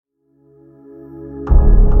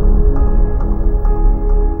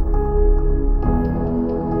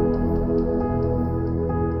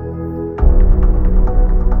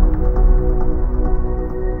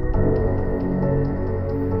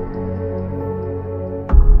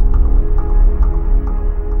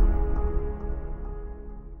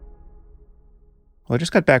Well, I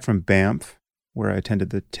just got back from Banff, where I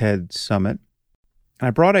attended the TED Summit. And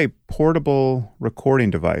I brought a portable recording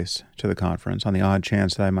device to the conference on the odd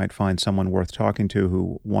chance that I might find someone worth talking to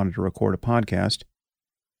who wanted to record a podcast.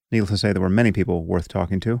 Needless to say, there were many people worth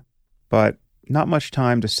talking to, but not much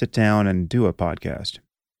time to sit down and do a podcast.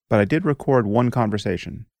 But I did record one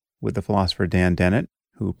conversation with the philosopher Dan Dennett,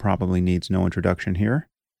 who probably needs no introduction here.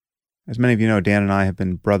 As many of you know, Dan and I have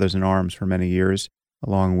been brothers in arms for many years,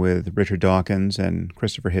 along with Richard Dawkins and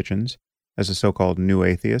Christopher Hitchens, as the so-called New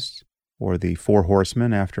Atheists, or the Four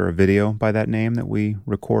Horsemen, after a video by that name that we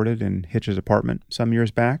recorded in Hitch's apartment some years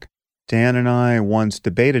back. Dan and I once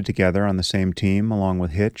debated together on the same team, along with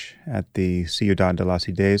Hitch, at the Ciudad de las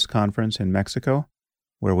Ideas conference in Mexico,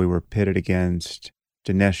 where we were pitted against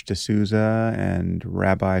Dinesh D'Souza and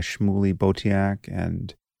Rabbi Shmuley Botiak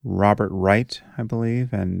and Robert Wright, I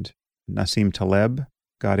believe, and Nassim Taleb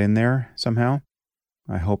got in there somehow.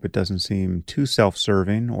 I hope it doesn't seem too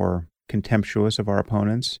self-serving or contemptuous of our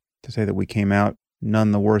opponents to say that we came out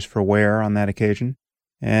none the worse for wear on that occasion.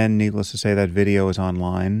 And needless to say, that video is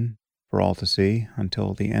online for all to see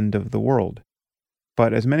until the end of the world.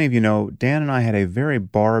 But as many of you know, Dan and I had a very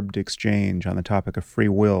barbed exchange on the topic of free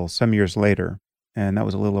will some years later, and that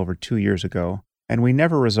was a little over 2 years ago, and we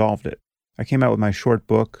never resolved it. I came out with my short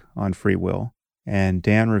book on free will, and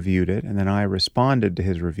Dan reviewed it, and then I responded to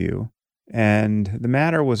his review, and the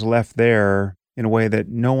matter was left there in a way that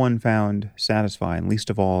no one found satisfying, least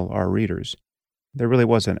of all our readers. There really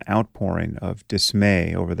was an outpouring of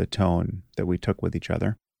dismay over the tone that we took with each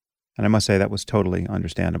other, and I must say that was totally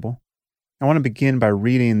understandable. I want to begin by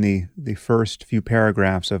reading the first few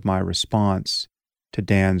paragraphs of my response to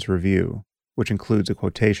Dan's review, which includes a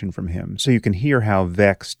quotation from him, so you can hear how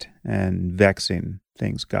vexed and vexing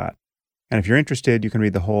things got. And if you're interested, you can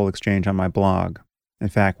read the whole exchange on my blog. In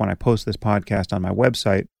fact, when I post this podcast on my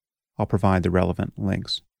website, I'll provide the relevant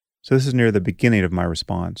links. So this is near the beginning of my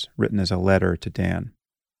response, written as a letter to Dan.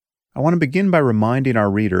 I want to begin by reminding our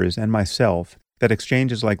readers and myself that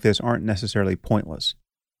exchanges like this aren't necessarily pointless.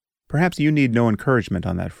 Perhaps you need no encouragement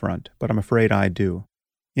on that front, but I'm afraid I do.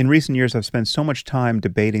 In recent years, I've spent so much time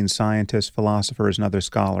debating scientists, philosophers, and other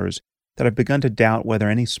scholars that I've begun to doubt whether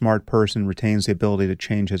any smart person retains the ability to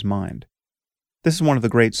change his mind. This is one of the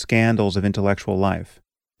great scandals of intellectual life.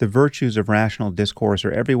 The virtues of rational discourse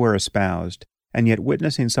are everywhere espoused, and yet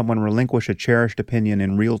witnessing someone relinquish a cherished opinion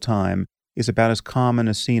in real time is about as common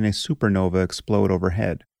as seeing a supernova explode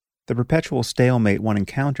overhead. The perpetual stalemate one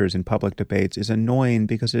encounters in public debates is annoying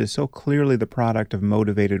because it is so clearly the product of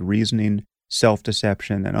motivated reasoning,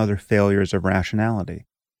 self-deception, and other failures of rationality.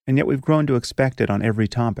 And yet we've grown to expect it on every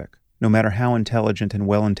topic, no matter how intelligent and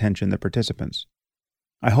well-intentioned the participants.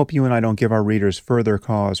 I hope you and I don't give our readers further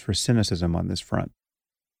cause for cynicism on this front.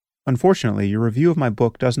 Unfortunately, your review of my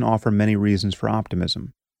book doesn't offer many reasons for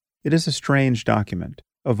optimism. It is a strange document,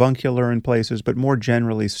 avuncular in places, but more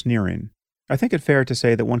generally sneering. I think it fair to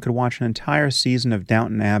say that one could watch an entire season of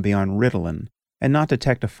Downton Abbey on Ritalin and not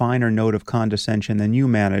detect a finer note of condescension than you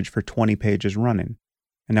manage for 20 pages running.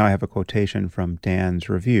 And now I have a quotation from Dan's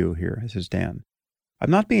review here. This is Dan.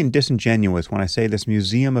 I'm not being disingenuous when I say this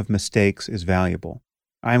museum of mistakes is valuable.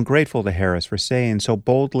 I am grateful to Harris for saying so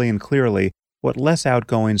boldly and clearly what less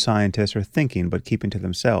outgoing scientists are thinking but keeping to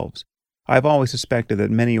themselves. I have always suspected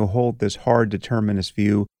that many who hold this hard determinist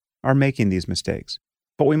view are making these mistakes.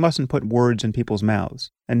 But we mustn't put words in people's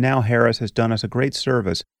mouths, and now Harris has done us a great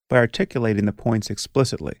service by articulating the points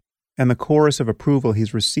explicitly. And the chorus of approval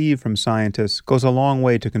he's received from scientists goes a long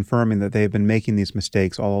way to confirming that they have been making these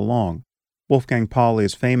mistakes all along. Wolfgang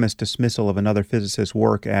Pauli's famous dismissal of another physicist's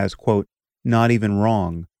work as, quote, not even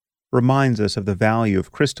wrong, reminds us of the value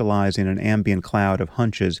of crystallizing an ambient cloud of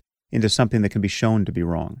hunches into something that can be shown to be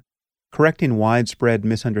wrong. Correcting widespread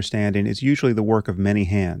misunderstanding is usually the work of many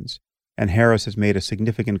hands, and Harris has made a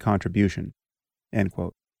significant contribution. End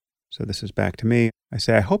quote. So this is back to me. I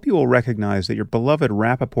say, I hope you will recognize that your beloved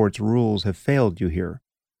Rappaport's rules have failed you here.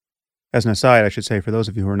 As an aside, I should say, for those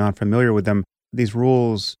of you who are not familiar with them, these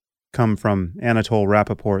rules come from Anatole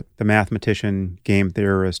Rappaport, the mathematician, game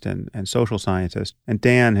theorist, and social scientist. And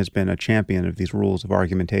Dan has been a champion of these rules of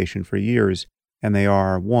argumentation for years. And they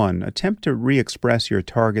are, 1, attempt to re-express your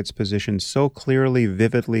target's position so clearly,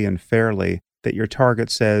 vividly, and fairly that your target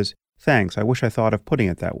says, thanks, I wish I thought of putting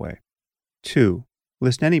it that way. 2,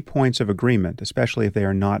 list any points of agreement, especially if they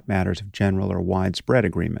are not matters of general or widespread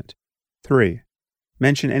agreement. 3,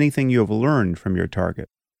 mention anything you have learned from your target.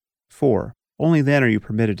 4, only then are you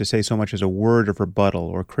permitted to say so much as a word of rebuttal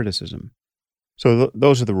or criticism. So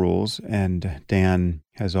those are the rules, and Dan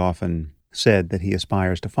has often said that he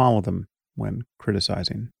aspires to follow them when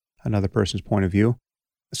criticizing another person's point of view.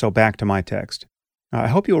 So back to my text. I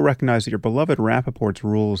hope you will recognize that your beloved Rappaport's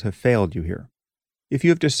rules have failed you here. If you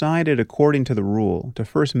have decided, according to the rule, to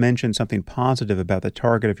first mention something positive about the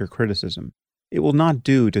target of your criticism, it will not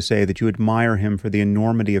do to say that you admire him for the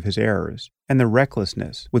enormity of his errors and the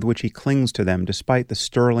recklessness with which he clings to them despite the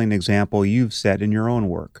sterling example you've set in your own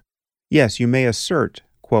work. Yes, you may assert,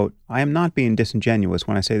 quote, I am not being disingenuous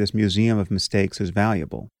when I say this museum of mistakes is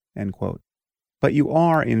valuable, end quote. But you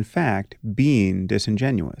are, in fact, being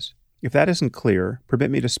disingenuous. If that isn't clear, permit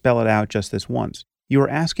me to spell it out just this once. You are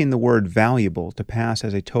asking the word valuable to pass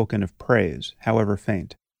as a token of praise, however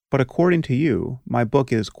faint. But according to you, my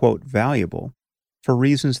book is, quote, valuable for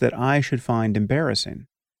reasons that I should find embarrassing.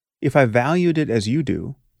 If I valued it as you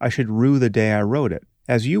do, I should rue the day I wrote it,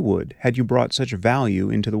 as you would had you brought such value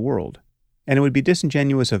into the world. And it would be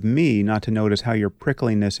disingenuous of me not to notice how your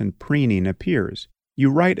prickliness and preening appears. You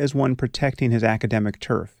write as one protecting his academic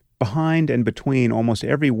turf. Behind and between almost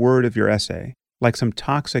every word of your essay, like some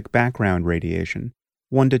toxic background radiation,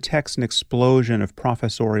 one detects an explosion of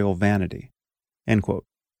professorial vanity. End quote.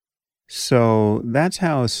 So that's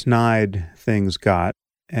how snide things got.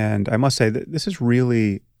 And I must say that this is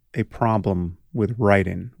really a problem with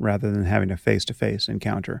writing rather than having a face-to-face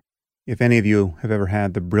encounter. If any of you have ever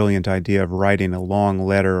had the brilliant idea of writing a long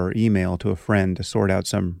letter or email to a friend to sort out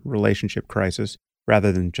some relationship crisis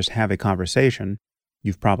rather than just have a conversation,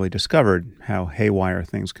 you've probably discovered how haywire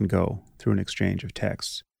things can go through an exchange of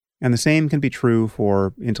texts. And the same can be true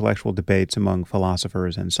for intellectual debates among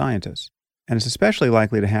philosophers and scientists. And it's especially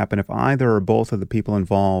likely to happen if either or both of the people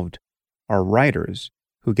involved are writers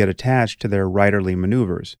who get attached to their writerly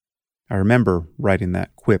maneuvers. I remember writing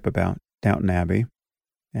that quip about Downton Abbey,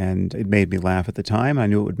 and it made me laugh at the time. I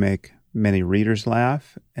knew it would make many readers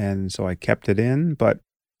laugh, and so I kept it in, but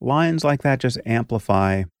lines like that just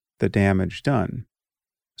amplify the damage done.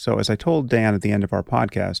 So as I told Dan at the end of our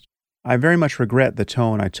podcast, I very much regret the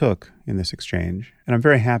tone I took in this exchange, and I'm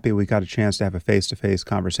very happy we got a chance to have a face-to-face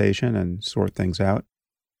conversation and sort things out.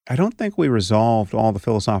 I don't think we resolved all the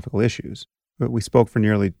philosophical issues, but we spoke for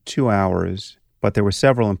nearly 2 hours, but there were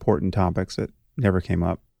several important topics that never came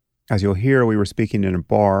up. As you'll hear, we were speaking in a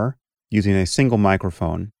bar using a single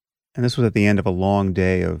microphone, and this was at the end of a long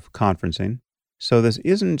day of conferencing. So this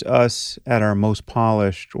isn't us at our most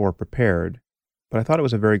polished or prepared, but I thought it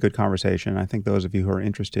was a very good conversation. I think those of you who are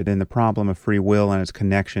interested in the problem of free will and its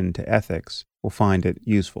connection to ethics will find it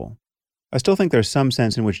useful. I still think there's some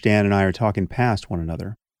sense in which Dan and I are talking past one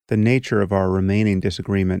another. The nature of our remaining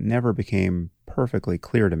disagreement never became perfectly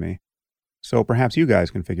clear to me. So perhaps you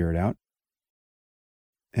guys can figure it out.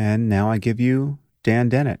 And now I give you Dan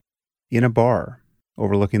Dennett in a bar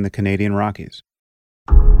overlooking the Canadian Rockies.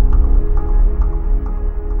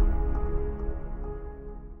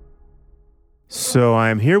 So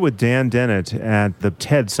I'm here with Dan Dennett at the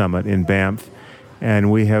TED Summit in Banff, and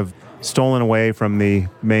we have stolen away from the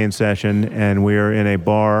main session, and we are in a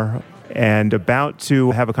bar and about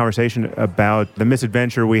to have a conversation about the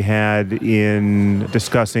misadventure we had in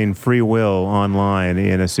discussing free will online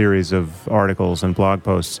in a series of articles and blog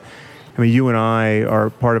posts. I mean, you and I are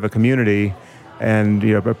part of a community, and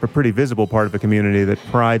a pretty visible part of a community that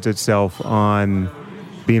prides itself on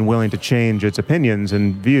being willing to change its opinions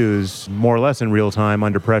and views more or less in real time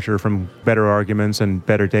under pressure from better arguments and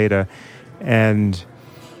better data. And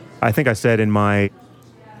I think I said in my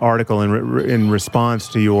article in response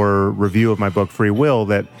to your review of my book, Free Will,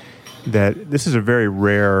 that this is a very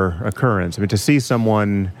rare occurrence. I mean, to see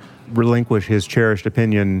someone relinquish his cherished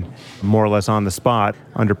opinion more or less on the spot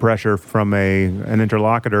under pressure from an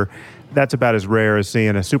interlocutor, that's about as rare as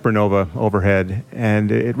seeing a supernova overhead,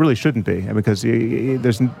 and it really shouldn't be, because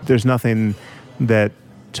there's nothing that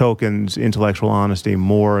tokens intellectual honesty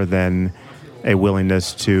more than a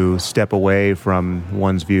willingness to step away from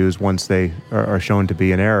one's views once they are shown to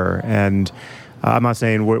be in error. And I'm not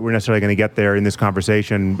saying we're necessarily going to get there in this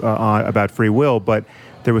conversation about free will, but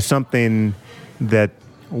there was something that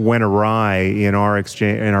went awry in our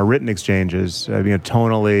written exchanges,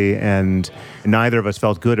 tonally, and neither of us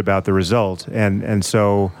felt good about the result. And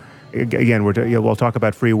so, again, we'll talk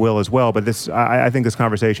about free will as well. But I think this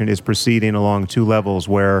conversation is proceeding along two levels,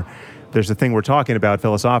 where there's the thing we're talking about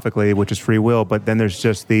philosophically, which is free will, but then there's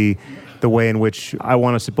just the way in which I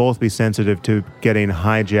want us to both be sensitive to getting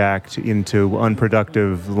hijacked into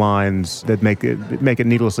unproductive lines that make it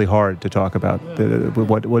needlessly hard to talk about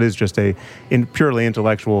what is just a purely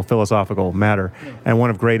intellectual, philosophical matter, and one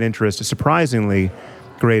of great interest, surprisingly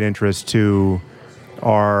great interest to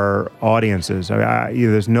our audiences.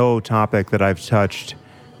 There's no topic that I've touched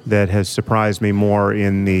that has surprised me more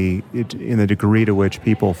in the degree to which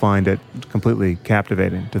people find it completely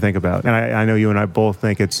captivating to think about. And I know you and I both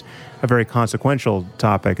think it's a very consequential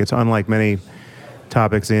topic. It's unlike many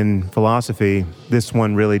topics in philosophy. This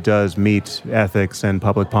one really does meet ethics and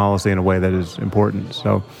public policy in a way that is important.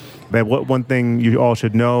 So, but one thing you all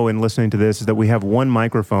should know in listening to this is that we have one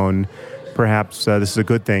microphone. Perhaps this is a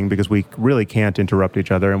good thing because we really can't interrupt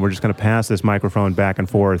each other, and we're just going to pass this microphone back and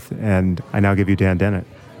forth. And I now give you Dan Dennett.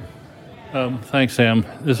 Thanks, Sam.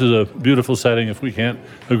 This is a beautiful setting. If we can't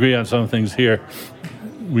agree on some things here,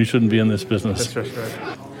 we shouldn't be in this business. That's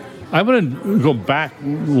right. I'm going to go back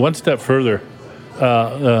one step further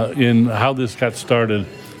in how this got started.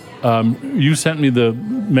 You sent me the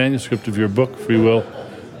manuscript of your book, Free Will,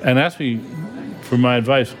 and asked me for my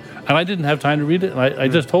advice. And I didn't have time to read it. I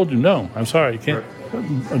just told you, no, I'm sorry,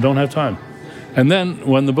 I don't have time. And then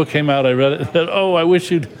when the book came out, I read it and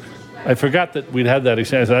said, I forgot that we'd had that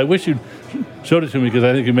exchange. I said, I wish you'd showed it to me because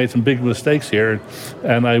I think you made some big mistakes here,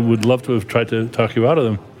 and I would love to have tried to talk you out of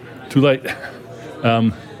them. Too late.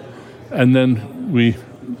 And then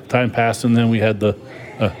time passed, and then we had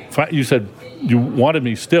you said you wanted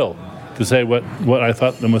me still to say what I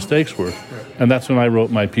thought the mistakes were. And that's when I wrote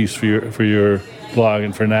my piece for your blog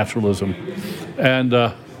and for Naturalism. And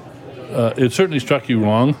it certainly struck you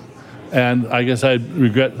wrong, and I guess I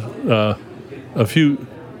regret a few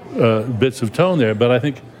bits of tone there, but I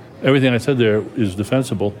think everything I said there is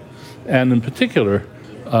defensible. And in particular,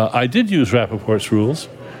 I did use Rappaport's rules,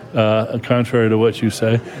 contrary to what you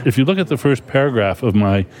say. If you look at the first paragraph of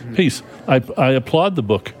my piece, I applaud the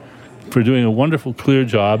book for doing a wonderful, clear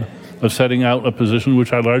job of setting out a position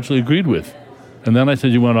which I largely agreed with. And then I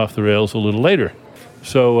said you went off the rails a little later.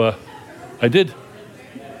 So I did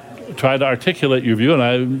try to articulate your view, and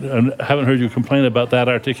I haven't heard you complain about that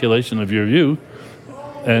articulation of your view.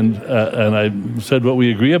 And I said what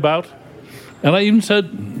we agree about, and I even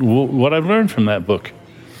said what I've learned from that book.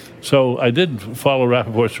 So I did follow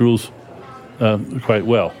Rappaport's rules quite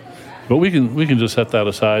well. But we can just set that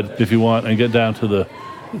aside if you want and get down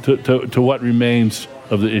to what remains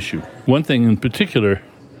of the issue. One thing in particular,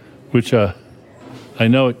 which I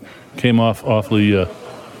know it came off awfully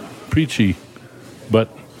preachy,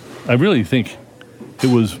 but I really think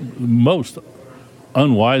it was most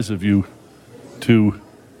unwise of you to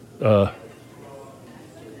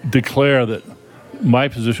declare that my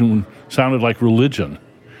position sounded like religion,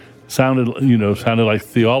 sounded like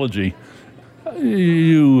theology.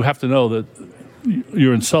 You have to know that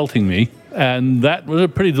you're insulting me, and that was a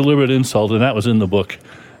pretty deliberate insult, and that was in the book.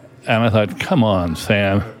 And I thought, come on,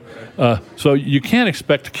 Sam. So you can't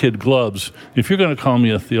expect kid gloves. If you're going to call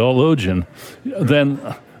me a theologian, then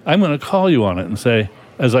I'm going to call you on it and say,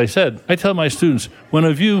 as I said, I tell my students, when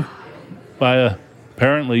a view by a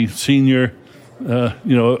apparently senior,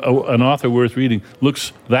 an author worth reading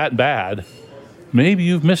looks that bad, maybe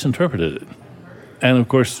you've misinterpreted it. And of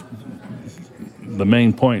course, the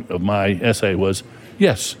main point of my essay was,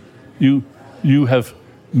 yes, you have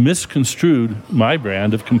misconstrued my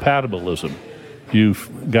brand of compatibilism.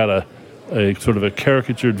 You've got a sort of a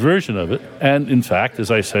caricatured version of it. And in fact, as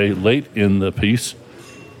I say late in the piece,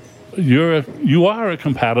 you are a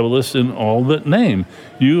compatibilist in all but name.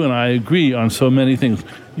 You and I agree on so many things.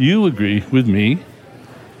 You agree with me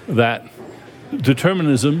that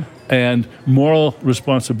determinism and moral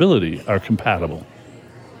responsibility are compatible.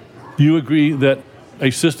 You agree that a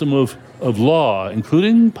system of law,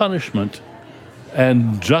 including punishment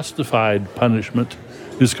and justified punishment,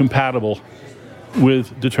 is compatible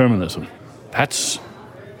with determinism.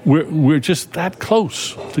 We're just that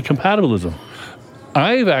close to compatibilism.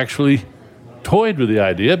 I've actually toyed with the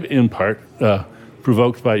idea, in part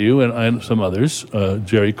provoked by you and some others,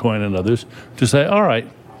 Jerry Coyne and others, to say, all right,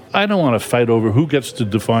 I don't want to fight over who gets to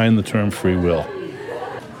define the term free will.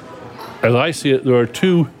 As I see it, there are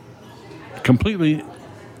two completely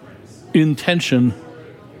in tension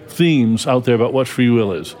themes out there about what free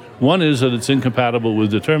will is. One is that it's incompatible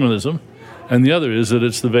with determinism, and the other is that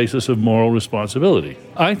it's the basis of moral responsibility.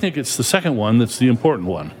 I think it's the second one that's the important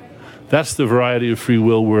one. That's the variety of free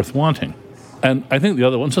will worth wanting. And I think the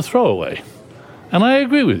other one's a throwaway. And I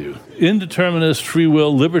agree with you. Indeterminist free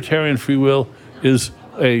will, libertarian free will, is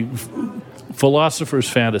a philosopher's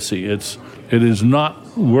fantasy. It is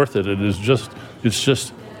not worth it. It's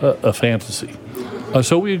just a fantasy.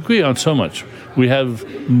 So we agree on so much. We have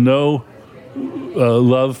no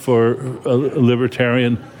love for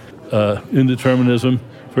libertarian indeterminism,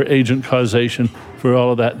 for agent causation, for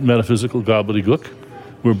all of that metaphysical gobbledygook.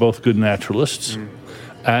 We're both good naturalists.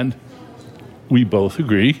 And we both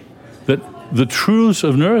agree that the truths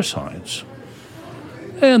of neuroscience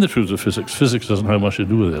and the truths of physics doesn't have much to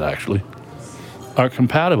do with it actually, are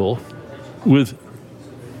compatible with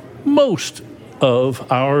most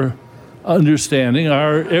of our understanding,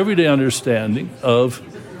 our everyday understanding of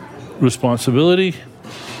responsibility,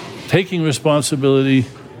 taking responsibility,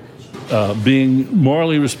 being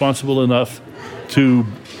morally responsible enough to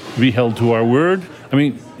be held to our word. I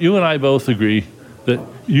mean, you and I both agree that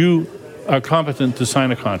you are competent to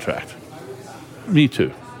sign a contract. Me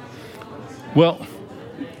too. Well,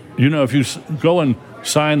 you know, if you go and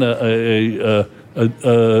sign a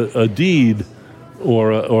deed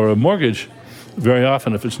or a mortgage, very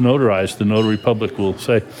often, if it's notarized, the notary public will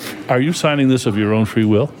say, "Are you signing this of your own free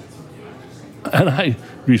will?" And I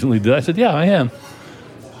recently did. I said, "Yeah, I am."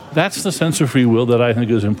 That's the sense of free will that I think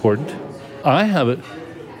is important. I have it.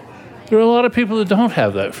 There are a lot of people that don't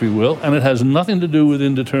have that free will, and it has nothing to do with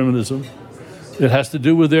indeterminism. It has to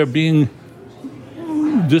do with their being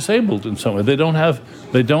disabled in some way. They don't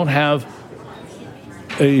have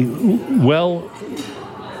a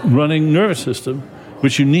well-running nervous system,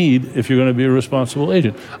 which you need if you're going to be a responsible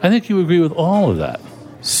agent. I think you agree with all of that.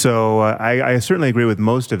 So I certainly agree with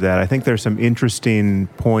most of that. I think there's some interesting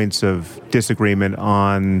points of disagreement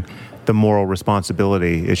on the moral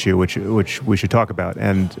responsibility issue, which we should talk about,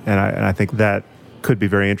 and I think that could be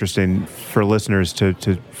very interesting for listeners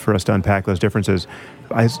for us to unpack those differences.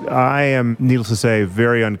 I am, needless to say,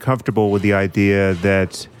 very uncomfortable with the idea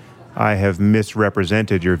that I have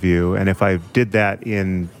misrepresented your view, and if I did that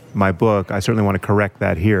in my book, I certainly want to correct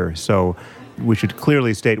that here. So we should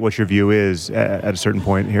clearly state what your view is at a certain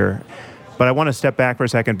point here. But I want to step back for a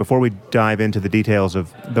second before we dive into the details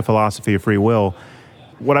of the philosophy of free will.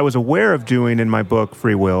 What I was aware of doing in my book,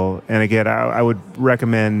 Free Will, and again, I would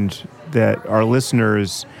recommend that our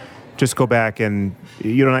listeners just go back and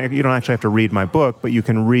you don't actually have to read my book, but you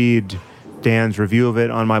can read Dan's review of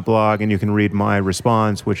it on my blog, and you can read my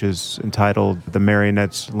response, which is entitled "The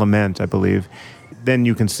Marionette's Lament," I believe. Then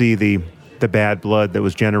you can see the bad blood that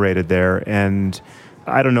was generated there. And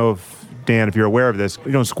I don't know if, Dan, if you're aware of this,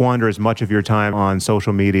 you don't squander as much of your time on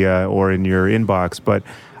social media or in your inbox, but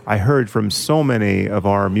I heard from so many of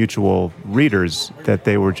our mutual readers that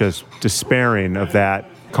they were just despairing of that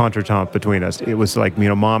contretemps between us. It was like,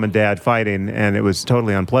 mom and dad fighting, and it was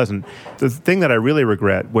totally unpleasant. The thing that I really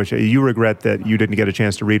regret, which you regret that you didn't get a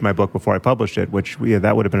chance to read my book before I published it, which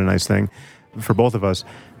that would have been a nice thing for both of us.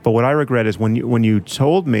 But what I regret is when you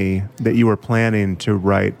told me that you were planning to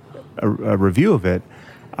write a review of it,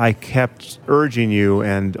 I kept urging you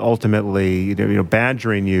and ultimately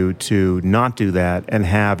badgering you to not do that and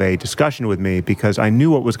have a discussion with me, because I knew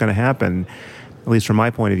what was going to happen, at least from my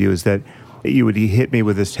point of view, is that you would hit me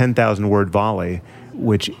with this 10,000 word volley,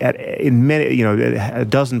 which in many, a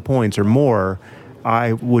dozen points or more,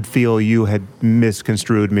 I would feel you had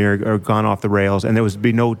misconstrued me or gone off the rails, and there would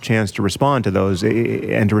be no chance to respond to those.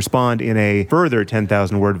 And to respond in a further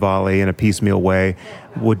 10,000 word volley in a piecemeal way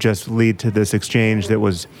would just lead to this exchange that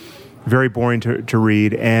was very boring to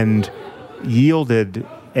read and yielded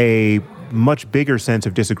a much bigger sense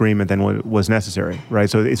of disagreement than what was necessary, right?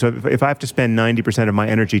 So if I have to spend 90% of my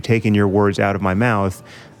energy taking your words out of my mouth,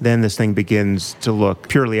 then this thing begins to look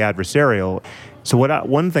purely adversarial. So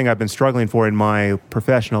one thing I've been struggling for in my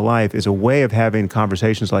professional life is a way of having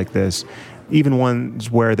conversations like this, even ones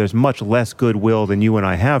where there's much less goodwill than you and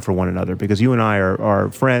I have for one another, because you and I are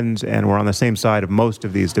friends and we're on the same side of most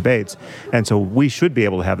of these debates. And so we should be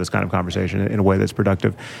able to have this kind of conversation in a way that's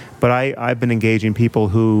productive. But I've been engaging people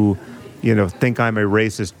who think I'm a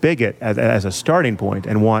racist bigot as a starting point,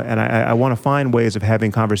 and I want to find ways of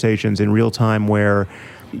having conversations in real time where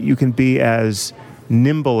you can be as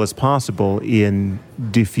nimble as possible in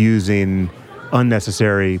diffusing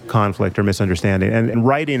unnecessary conflict or misunderstanding. And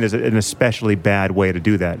writing is an especially bad way to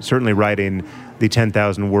do that. Certainly writing the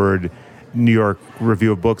 10,000 word New York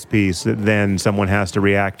Review of Books piece that then someone has to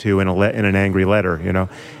react to in an angry letter,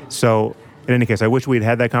 So in any case, I wish we'd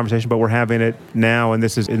had that conversation, but we're having it now, and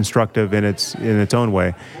this is instructive in its own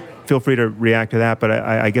way. Feel free to react to that, but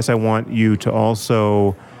I guess I want you to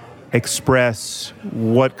also express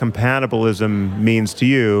what compatibilism means to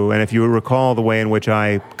you, and if you recall the way in which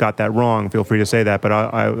I got that wrong, feel free to say that, but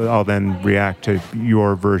I'll then react to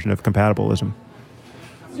your version of compatibilism.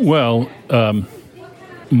 Well,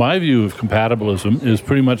 my view of compatibilism is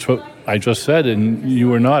pretty much what I just said, and you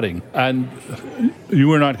were nodding. And you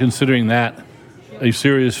were not considering that a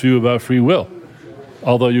serious view about free will,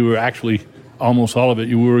 although you were actually, almost all of it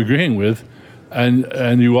you were agreeing with.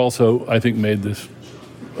 And you also, I think, made this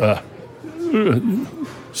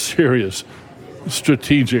serious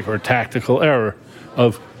strategic or tactical error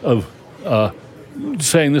of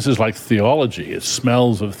saying this is like theology. It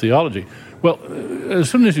smells of theology. Well, as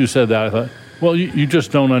soon as you said that, I thought, well, you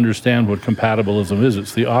just don't understand what compatibilism is.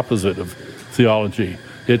 It's the opposite of theology.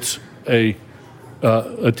 It's a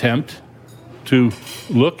attempt to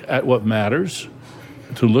look at what matters,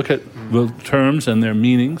 to look at the terms and their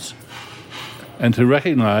meanings, and to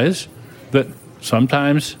recognize that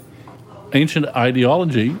sometimes ancient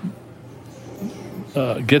ideology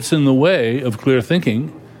gets in the way of clear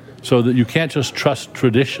thinking, so that you can't just trust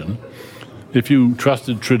tradition. If you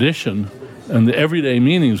trusted tradition and the everyday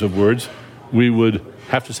meanings of words, we would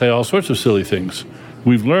have to say all sorts of silly things.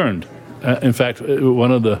 We've learned. In fact,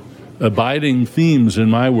 one of the abiding themes in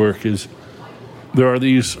my work is there are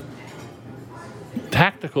these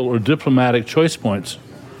tactical or diplomatic choice points.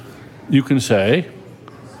 You can say,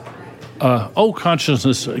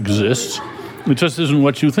 consciousness exists. It just isn't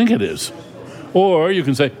what you think it is. Or you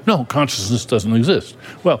can say, no, consciousness doesn't exist.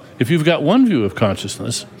 Well, if you've got one view of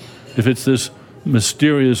consciousness, if it's this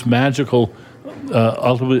mysterious, magical,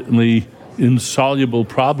 ultimately insoluble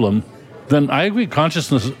problem, then I agree,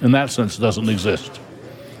 consciousness in that sense doesn't exist.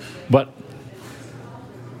 But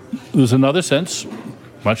there's another sense,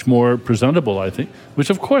 much more presentable, I think, which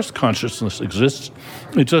of course consciousness exists.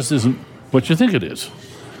 It just isn't what you think it is.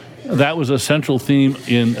 That was a central theme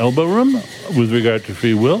in Elbow Room with regard to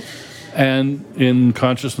free will, and in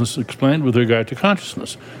Consciousness Explained with regard to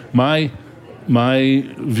consciousness. My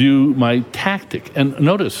view, my tactic, and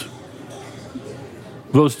notice,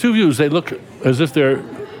 those two views, they look as if they're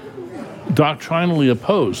doctrinally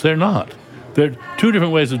opposed. They're not. They're two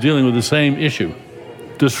different ways of dealing with the same issue.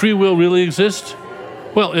 Does free will really exist?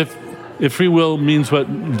 Well, if free will means what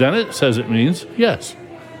Dennett says it means, yes.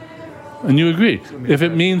 And you agree. If it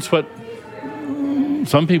means what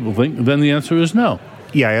some people think, then the answer is no.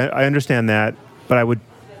 Yeah, I understand that, but I would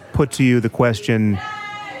put to you the question,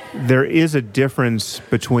 there is a difference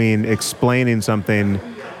between explaining something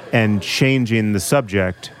and changing the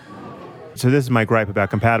subject. So this is my gripe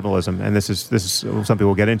about compatibilism, and this is something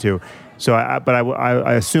we'll get into. So,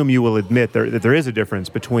 I assume you will admit that there is a difference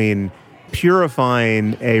between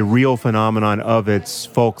purifying a real phenomenon of its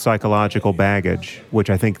folk psychological baggage, which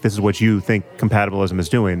I think this is what you think compatibilism is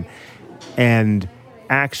doing, and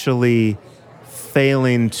actually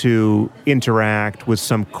failing to interact with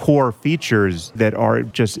some core features that are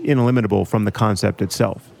just ineliminable from the concept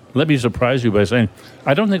itself. Let me surprise you by saying,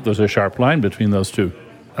 I don't think there's a sharp line between those two.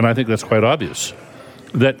 And I think that's quite obvious.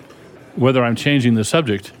 That whether I'm changing the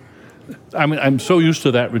subject, I'm so used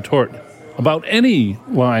to that retort about any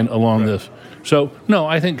line along this. So, no,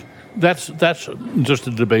 I think that's just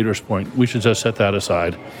a debater's point. We should just set that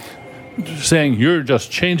aside. Saying you're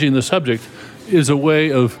just changing the subject is a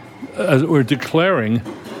way of we're declaring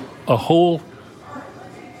a whole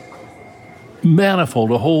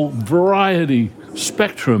manifold, a whole variety,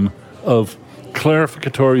 spectrum of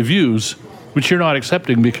clarificatory views, which you're not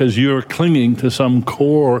accepting because you're clinging to some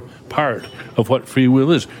core part of what free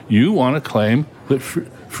will is. You want to claim that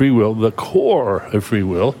free will, the core of free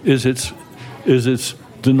will, is its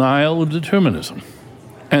denial of determinism.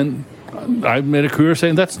 And I've made a career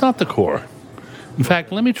saying that's not the core. In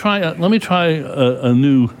fact, let me try a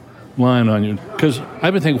new line on you, because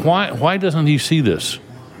I've been thinking, why doesn't he see this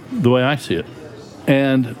the way I see it?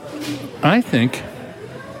 And I think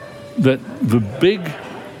that the big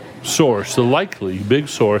source, the likely big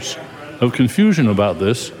source of confusion about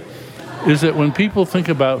this is that when people think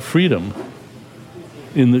about freedom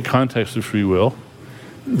in the context of free will,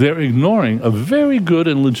 they're ignoring a very good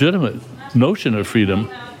and legitimate notion of freedom,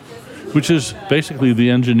 which is basically the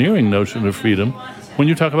engineering notion of freedom when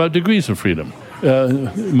you talk about degrees of freedom.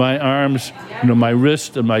 My arms, my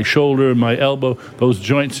wrist and my shoulder and my elbow, those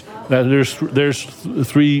joints, there's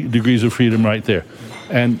 3 degrees of freedom right there.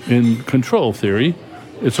 And in control theory,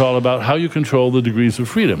 it's all about how you control the degrees of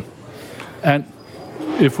freedom. And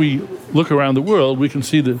if we look around the world, we can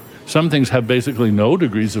see that some things have basically no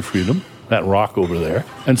degrees of freedom, that rock over there,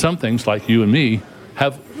 and some things, like you and me,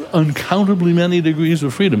 have uncountably many degrees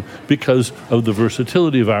of freedom because of the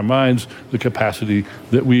versatility of our minds, the capacity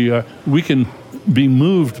that we can be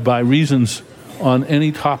moved by reasons on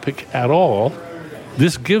any topic at all.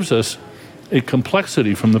 This gives us a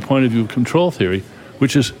complexity from the point of view of control theory,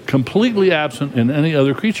 which is completely absent in any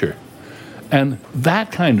other creature. And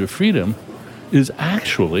that kind of freedom is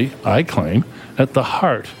actually, I claim, at the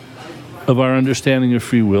heart of our understanding of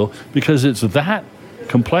free will, because it's that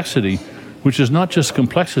complexity, which is not just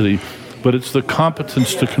complexity, but it's the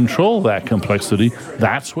competence to control that complexity.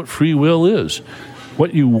 That's what free will is.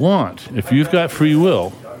 What you want, if you've got free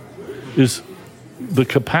will, is the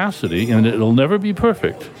capacity, and it'll never be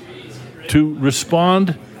perfect, to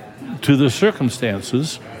respond to the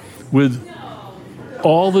circumstances with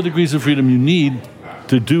all the degrees of freedom you need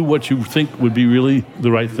to do what you think would be really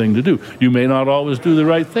the right thing to do. You may not always do the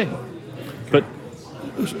right thing, but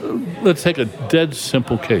let's take a dead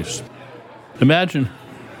simple case. Imagine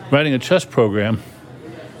writing a chess program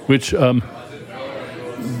which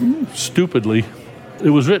stupidly, it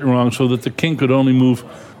was written wrong so that the king could only move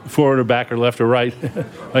forward or back or left or right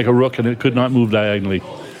like a rook, and it could not move diagonally.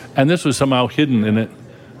 And this was somehow hidden in it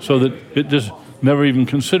so that it just never even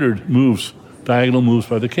considered diagonal moves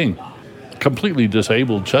by the king. Completely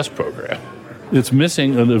disabled chess program. It's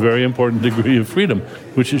missing a very important degree of freedom,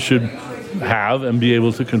 which it should have and be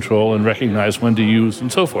able to control and recognize when to use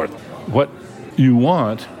and so forth. What you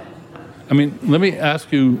want, let me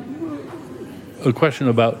ask you a question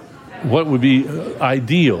about what would be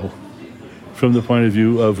ideal from the point of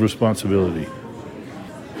view of responsibility.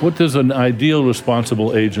 What does an ideal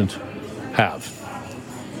responsible agent have?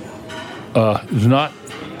 It's not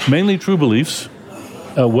mainly true beliefs,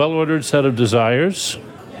 a well-ordered set of desires,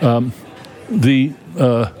 the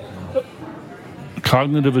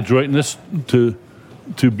cognitive adroitness to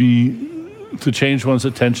change one's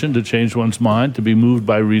attention, to change one's mind, to be moved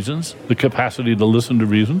by reasons, the capacity to listen to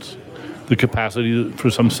reasons, the capacity for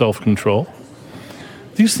some self-control.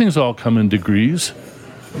 These things all come in degrees,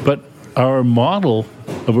 but our model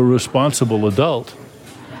of a responsible adult,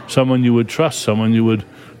 someone you would trust, someone you would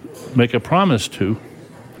make a promise to,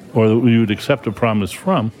 or that you would accept a promise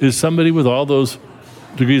from, is somebody with all those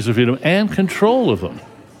degrees of freedom and control of them.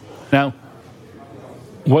 Now,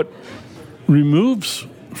 what removes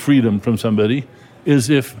freedom from somebody is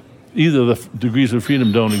if either the degrees of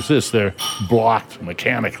freedom don't exist, they're blocked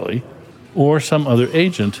mechanically, or some other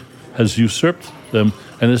agent has usurped them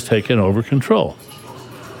and has taken over control,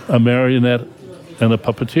 a marionette and a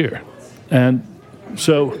puppeteer. And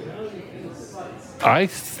so I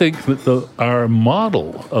think that our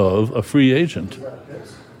model of a free agent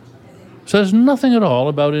says nothing at all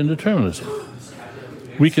about indeterminism.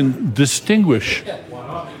 We can distinguish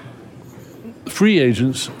free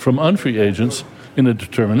agents from unfree agents in a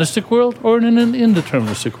deterministic world or in an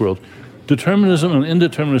indeterministic world. Determinism and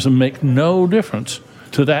indeterminism make no difference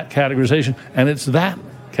to that categorization, and it's that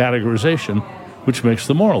categorization which makes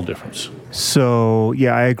the moral difference. So,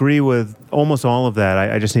 yeah, I agree with almost all of that.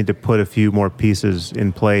 I just need to put a few more pieces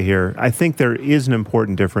in play here. I think there is an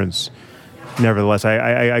important difference. Nevertheless,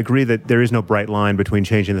 I agree that there is no bright line between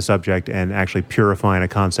changing the subject and actually purifying a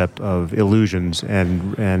concept of illusions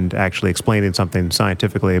and actually explaining something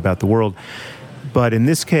scientifically about the world. But in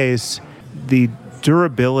this case, the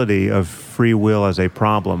durability of free will as a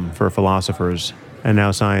problem for philosophers and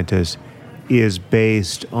now scientists is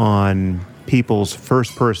based on people's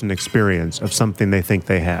first-person experience of something they think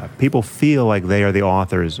they have. People feel like they are the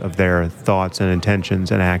authors of their thoughts and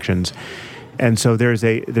intentions and actions. And so there's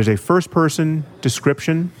a first-person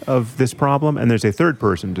description of this problem, and there's a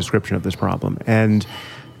third-person description of this problem. And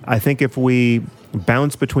I think if we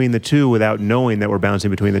bounce between the two without knowing that we're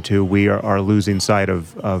bouncing between the two, we are losing sight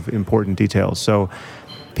of important details. So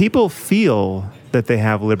people feel that they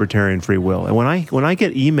have libertarian free will. And when I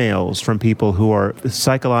get emails from people who are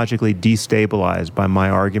psychologically destabilized by my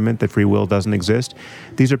argument that free will doesn't exist,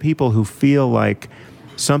 these are people who feel like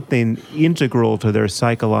something integral to their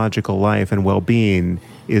psychological life and well-being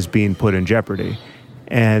is being put in jeopardy.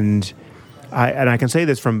 And I can say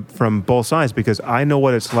this from both sides because I know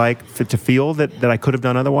what it's like to feel that I could have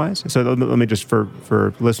done otherwise. So let me just,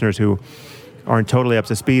 for listeners who aren't totally up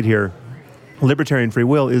to speed here, libertarian free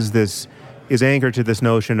will is anchored to this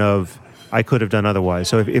notion of I could have done otherwise.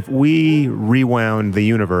 So if we rewound the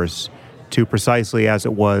universe to precisely as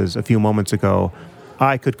it was a few moments ago,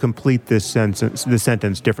 I could complete this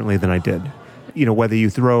sentence differently than I did. You know, whether you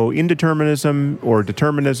throw indeterminism or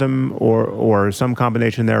determinism or some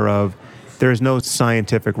combination thereof, there is no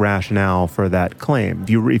scientific rationale for that claim.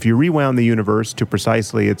 If you rewound the universe to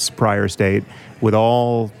precisely its prior state with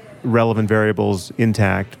all relevant variables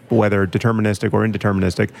intact, whether deterministic or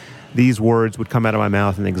indeterministic, these words would come out of my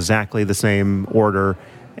mouth in exactly the same order,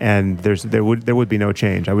 and there would be no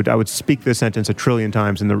change. I would speak this sentence 1 trillion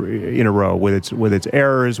times in a row with its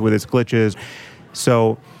errors, with its glitches.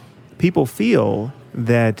 So people feel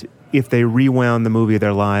that if they rewound the movie of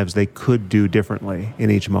their lives, they could do differently in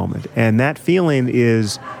each moment. And that feeling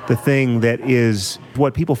is the thing that is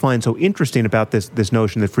what people find so interesting about this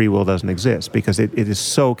notion that free will doesn't exist, because it is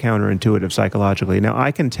so counterintuitive psychologically. Now,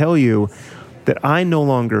 I can tell you that I no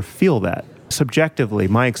longer feel that. Subjectively,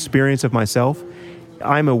 my experience of myself,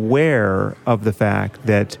 I'm aware of the fact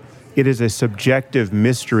that it is a subjective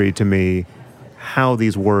mystery to me how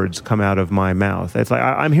these words come out of my mouth. It's like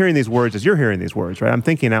I'm hearing these words as you're hearing these words, right? I'm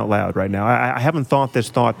thinking out loud right now. I haven't thought this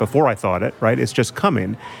thought before I thought it, right? It's just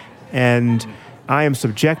coming. And I am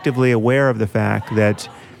subjectively aware of the fact that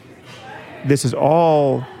this is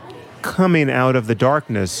all coming out of the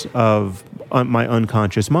darkness of my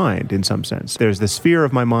unconscious mind, in some sense. There's the sphere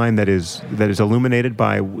of my mind that is illuminated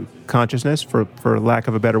by consciousness, for lack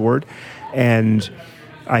of a better word, and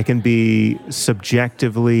I can be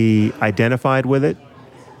subjectively identified with it.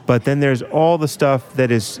 But then there's all the stuff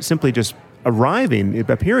that is simply just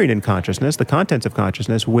appearing in consciousness, the contents of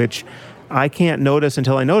consciousness, which I can't notice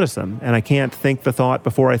until I notice them, and I can't think the thought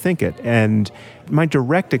before I think it. And my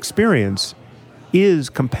direct experience is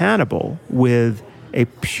compatible with a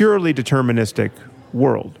purely deterministic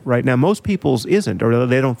world. Right now, most people's isn't, or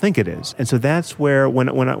they don't think it is. And so that's where,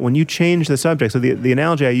 when you change the subject, so the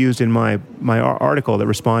analogy I used in my article that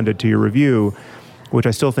responded to your review, which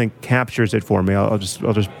I still think captures it for me, I'll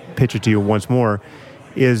just pitch it to you once more,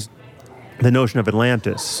 is the notion of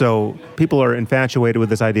Atlantis. So people are infatuated with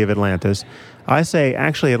this idea of Atlantis. I say,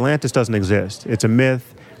 actually, Atlantis doesn't exist. It's a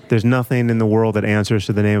myth. There's nothing in the world that answers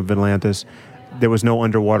to the name of Atlantis. There was no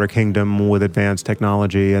underwater kingdom with advanced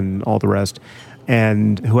technology and all the rest.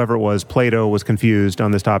 And whoever it was, Plato, was confused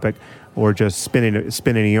on this topic, or just spinning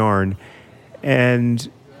a yarn. And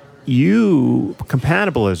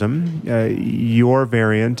compatibilism, your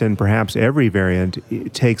variant, and perhaps every variant,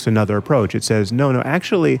 takes another approach. It says, no,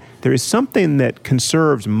 actually, there is something that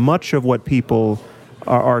conserves much of what people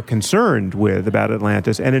are concerned with about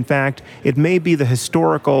Atlantis. And in fact, it may be the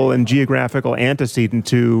historical and geographical antecedent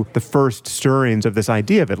to the first stirrings of this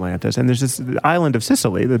idea of Atlantis. And there's this island of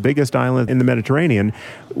Sicily, the biggest island in the Mediterranean,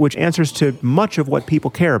 which answers to much of what people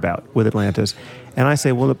care about with Atlantis. And I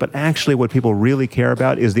say, well, but actually what people really care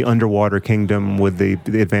about is the underwater kingdom with the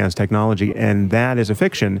advanced technology, and that is a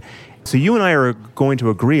fiction. So you and I are going to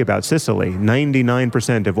agree about Sicily.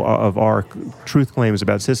 99% of our truth claims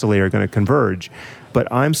about Sicily are going to converge.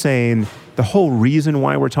 But I'm saying the whole reason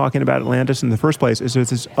why we're talking about Atlantis in the first place is there's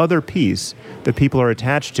this other piece that people are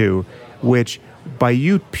attached to, which by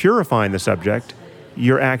you purifying the subject,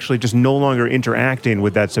 you're actually just no longer interacting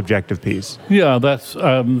with that subjective piece. Yeah, that's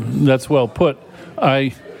well put.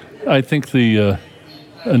 I think the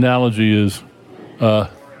analogy is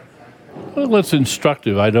it's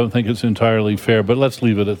instructive. I don't think it's entirely fair, but let's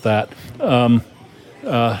leave it at that.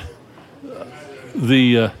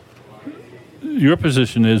 Your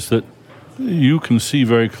position is that you can see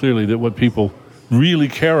very clearly that what people really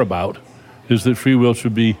care about is that free will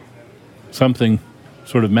should be something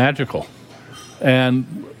sort of magical.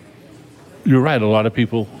 And you're right, a lot of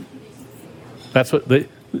people, that's what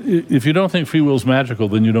if you don't think free will is magical,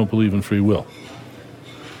 then you don't believe in free will.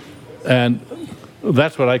 And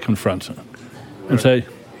that's what I confront and say,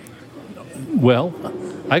 well,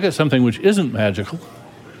 I got something which isn't magical,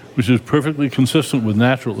 which is perfectly consistent with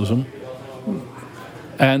naturalism,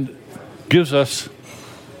 and gives us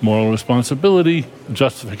moral responsibility,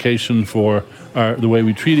 justification for the way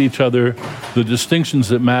we treat each other, the distinctions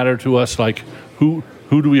that matter to us, like who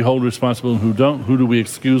do we hold responsible and who don't, who do we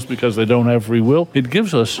excuse because they don't have free will. It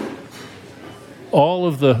gives us all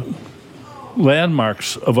of the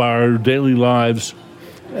landmarks of our daily lives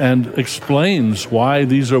and explains why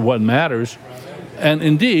these are what matters. And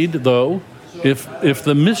indeed, though, if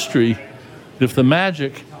the mystery, if the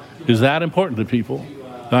magic is that important to people,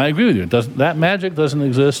 I agree with you. That magic doesn't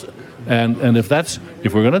exist, and if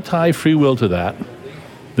we're going to tie free will to that,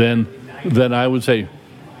 then I would say,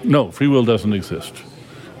 no, free will doesn't exist.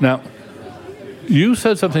 Now, you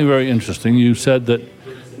said something very interesting. You said that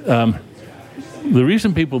the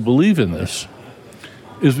reason people believe in this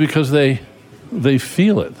is because they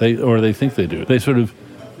feel it, or they think they do. They sort of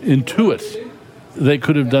intuit they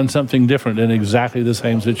could have done something different in exactly the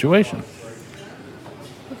same situation.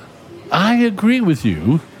 I agree with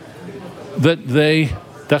you that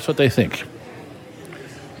that's what they think.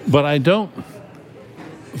 But I don't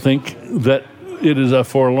think that it is a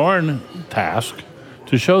forlorn task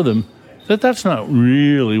to show them that that's not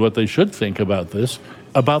really what they should think about this,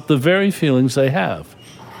 about the very feelings they have.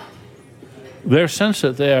 Their sense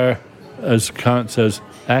that they are, as Kant says,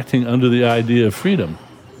 acting under the idea of freedom.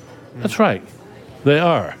 That's right. They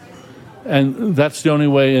are. And that's the only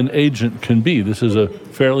way an agent can be. This is a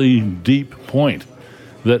fairly deep point,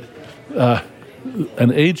 that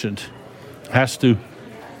an agent has to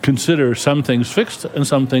consider some things fixed and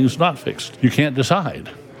some things not fixed. You can't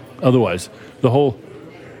decide. Otherwise, the whole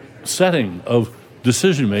setting of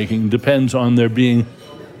decision-making depends on there being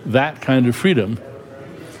that kind of freedom.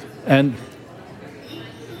 And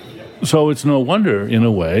so it's no wonder, in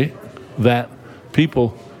a way, that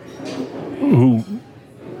people who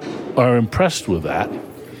are impressed with that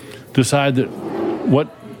decide that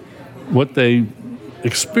what they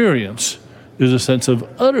experience is a sense of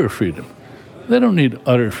utter freedom. They don't need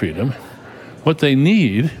utter freedom. What they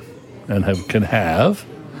need and can have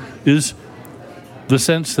is the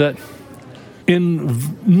sense that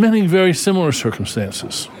in many very similar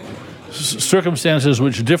circumstances, circumstances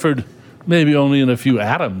which differed maybe only in a few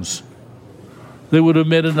atoms, they would have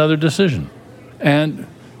made another decision. And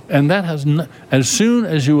that has as soon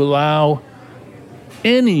as you allow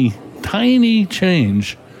any tiny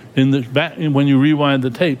change when you rewind the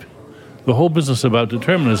tape, the whole business about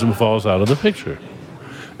determinism falls out of the picture.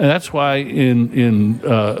 And that's why in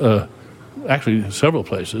actually several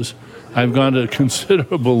places, I've gone to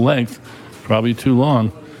considerable length, probably too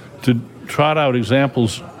long, to trot out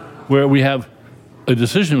examples where we have a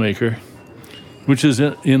decision maker which is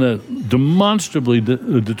in a demonstrably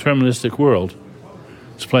deterministic world.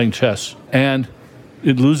 It's playing chess, and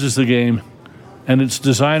it loses the game, and its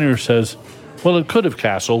designer says, well, it could have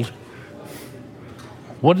castled.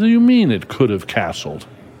 What do you mean it could have castled?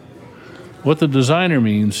 What the designer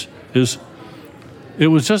means is it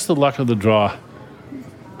was just the luck of the draw.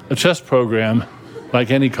 A chess program, like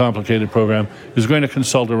any complicated program, is going to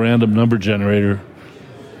consult a random number generator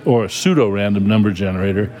or a pseudo-random number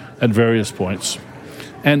generator at various points.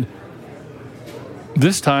 And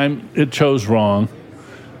this time it chose wrong.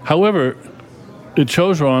 However, it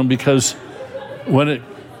chose wrong because when it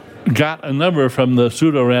got a number from the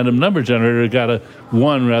pseudo-random number generator, it got a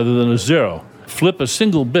 1 rather than a 0. Flip a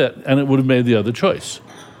single bit, and it would have made the other choice.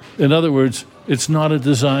 In other words, it's not a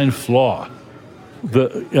design flaw.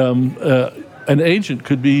 An agent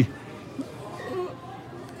could be,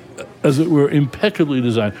 as it were, impeccably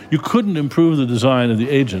designed. You couldn't improve the design of the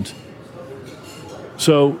agent.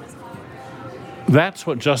 So that's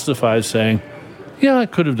what justifies saying, yeah, I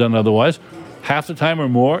could have done otherwise. Half the time or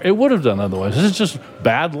more, it would have done otherwise. This is just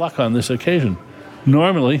bad luck on this occasion.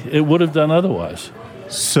 Normally, it would have done otherwise.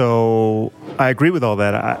 So I agree with all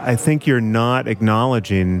that. I think you're not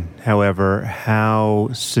acknowledging, however, how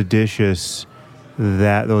seditious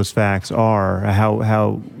that those facts are,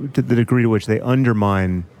 how to the degree to which they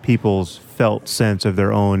undermine people's felt sense of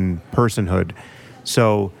their own personhood.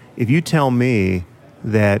 So if you tell me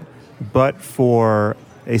that but for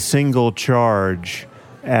a single charge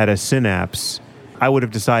at a synapse, I would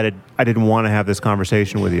have decided I didn't want to have this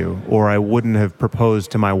conversation with you, or I wouldn't have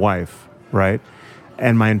proposed to my wife, right?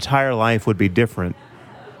 And my entire life would be different.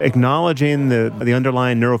 Acknowledging the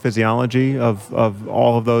underlying neurophysiology of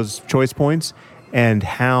all of those choice points and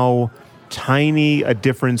how tiny a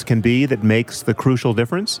difference can be that makes the crucial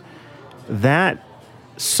difference, that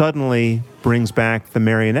suddenly brings back the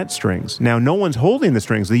marionette strings. Now, no one's holding the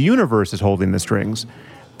strings. The universe is holding the strings.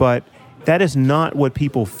 But that is not what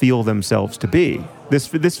people feel themselves to be.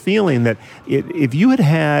 This feeling that if you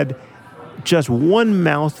had just one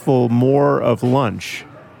mouthful more of lunch,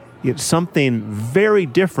 it's something very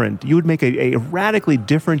different. You would make a radically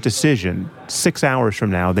different decision 6 hours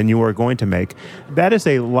from now than you are going to make. That is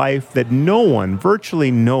a life that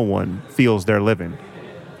virtually no one feels they're living.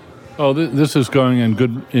 Oh, this is going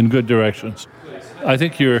in good directions. I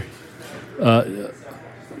think you're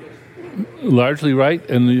largely right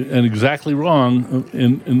and exactly wrong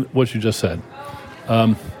in what you just said.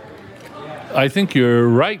 I think you're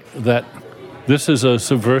right that this is a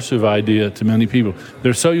subversive idea to many people.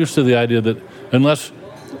 They're so used to the idea that unless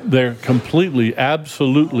they're completely,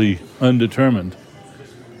 absolutely undetermined,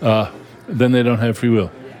 then they don't have free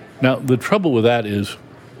will. Now, the trouble with that is,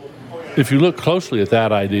 if you look closely at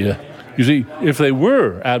that idea, you see, if they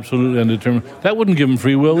were absolutely undetermined, that wouldn't give them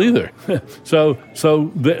free will either. So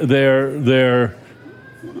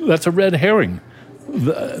that's a red herring.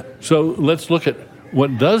 So let's look at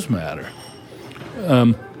what does matter.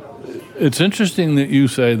 It's interesting that you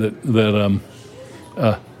say that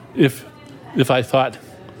if I thought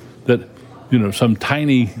that some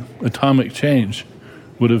tiny atomic change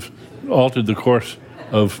would have altered the course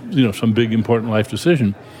of some big important life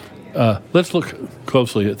decision, let's look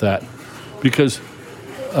closely at that, because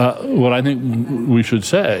what I think we should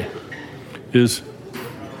say is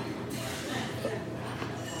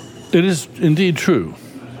it is indeed true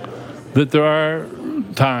that there are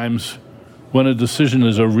times when a decision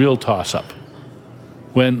is a real toss-up,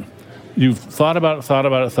 when you've thought about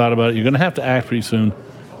it, you're going to have to act pretty soon,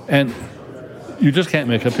 and you just can't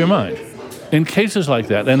make up your mind. In cases like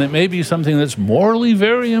that, and it may be something that's morally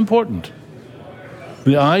very important,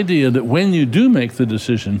 the idea that when you do make the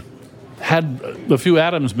decision, had a few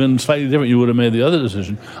atoms been slightly different, you would have made the other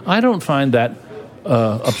decision, I don't find that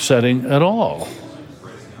upsetting at all.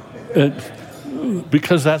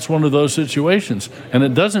 because that's one of those situations. And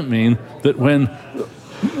it doesn't mean that when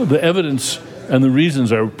the evidence and the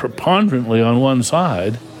reasons are preponderantly on one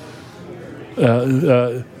side,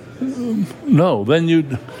 no, then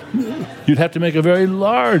you'd have to make a very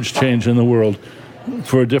large change in the world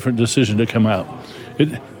for a different decision to come out.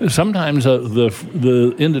 Sometimes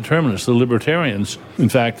the indeterminists, the libertarians, in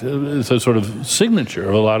fact, it's a sort of signature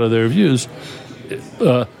of a lot of their views,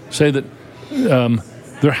 say that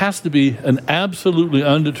there has to be an absolutely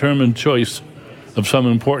undetermined choice of some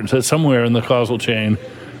importance that's somewhere in the causal chain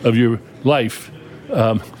of your life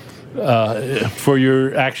for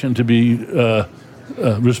your action to be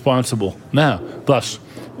responsible. Now, thus,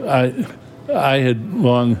 I had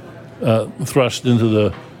long thrust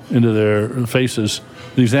into their faces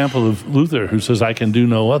the example of Luther, who says, "I can do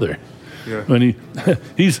no other." Yeah. When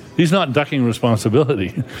he's not ducking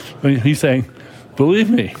responsibility. He's saying, "Believe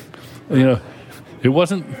me, it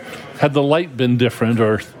wasn't. Had the light been different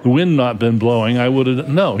or the wind not been blowing, I would have."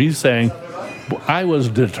 No, he's saying, "I was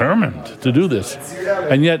determined to do this,"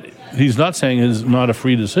 and yet he's not saying it's not a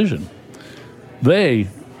free decision.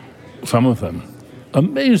 Some of them,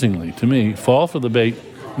 amazingly to me, fall for the bait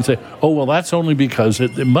and say, "Oh, well, that's only because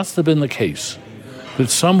it must have been the case that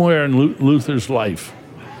somewhere in Luther's life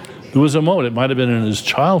there was a moment, it might have been in his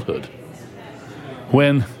childhood,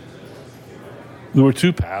 when there were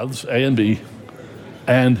two paths, A and B,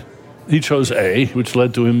 and he chose A, which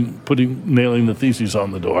led to him nailing the theses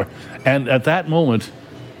on the door. And at that moment,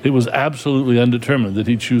 it was absolutely undetermined that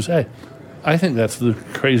he'd choose A." I think that's the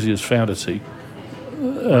craziest fantasy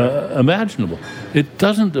imaginable. It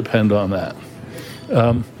doesn't depend on that.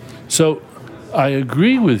 So I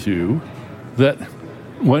agree with you that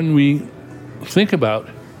when we think about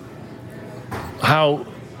how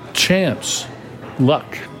chance,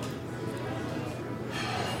 luck,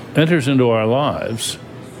 enters into our lives,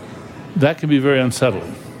 that can be very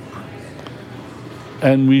unsettling.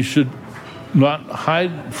 And we should not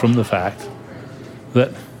hide from the fact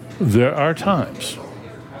that there are times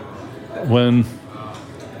when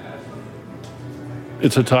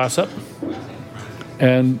it's a toss-up,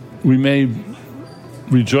 and we may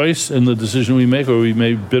rejoice in the decision we make, or we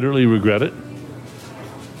may bitterly regret it.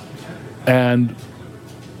 And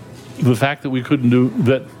the fact that we couldn't do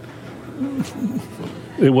that,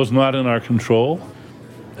 it was not in our control,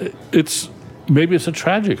 maybe it's a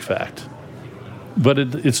tragic fact, but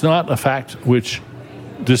it's not a fact which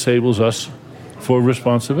disables us for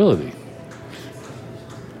responsibility.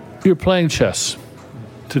 You're playing chess,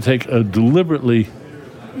 to take a deliberately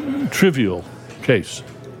trivial case.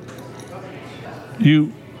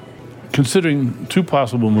 You, considering two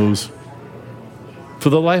possible moves, for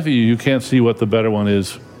the life of you can't see what the better one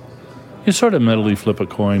is. You sort of mentally flip a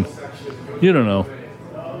coin. You don't know.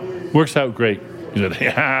 Works out great. You said,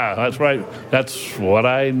 "Yeah, that's right. That's what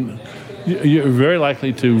You're very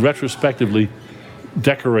likely to retrospectively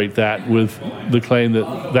decorate that with the claim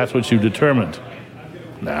that that's what you determined.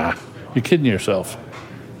 Nah, you're kidding yourself.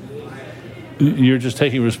 You're just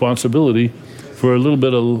taking responsibility for a little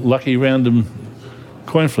bit of lucky random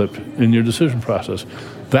coin flip in your decision process.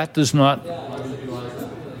 That does not,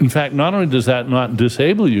 in fact, not only does that not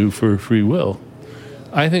disable you for free will,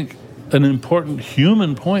 I think an important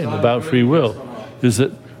human point about free will is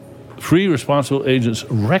that free responsible agents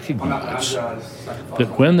recognize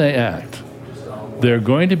that when they act, they're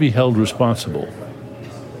going to be held responsible,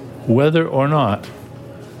 whether or not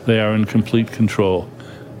they are in complete control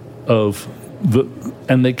of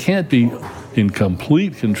and they can't be in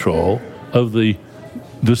complete control of the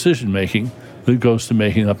decision-making that goes to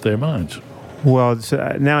making up their minds. Well,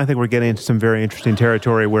 now I think we're getting into some very interesting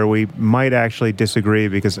territory where we might actually disagree,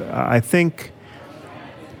 because I think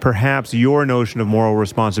perhaps your notion of moral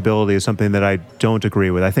responsibility is something that I don't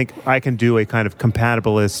agree with. I think I can do a kind of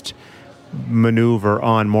compatibilist maneuver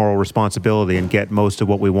on moral responsibility and get most of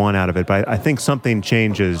what we want out of it. But I think something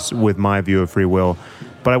changes with my view of free will.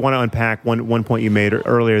 But I want to unpack one point you made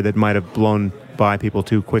earlier that might have blown by people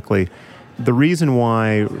too quickly. The reason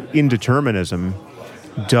why indeterminism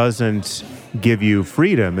doesn't give you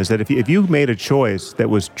freedom is that if you made a choice that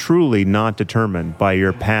was truly not determined by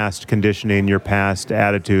your past conditioning, your past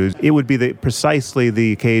attitudes, it would be precisely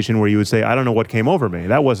the occasion where you would say, "I don't know what came over me."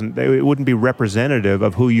 It wouldn't be representative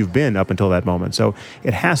of who you've been up until that moment. So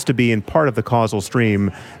it has to be in part of the causal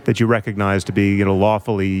stream that you recognize to be,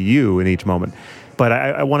 lawfully you in each moment. But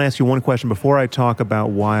I want to ask you one question before I talk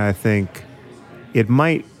about why I think it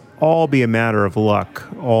might all be a matter of luck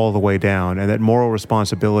all the way down, and that moral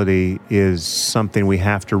responsibility is something we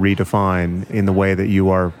have to redefine in the way that you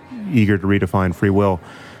are eager to redefine free will.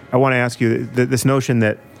 I want to ask you this notion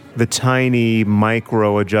that the tiny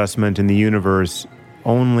micro adjustment in the universe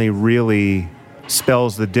only really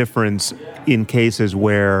spells the difference in cases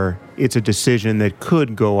where it's a decision that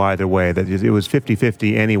could go either way, that it was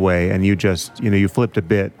 50-50 anyway, and you just, you flipped a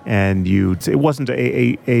bit, and it wasn't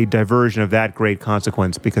a diversion of that great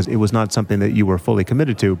consequence because it was not something that you were fully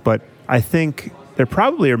committed to. But I think there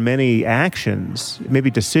probably are many actions, maybe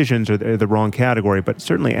decisions are the wrong category, but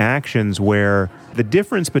certainly actions where the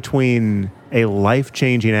difference between a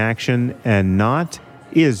life-changing action and not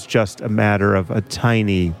is just a matter of a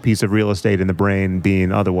tiny piece of real estate in the brain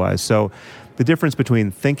being otherwise. So the difference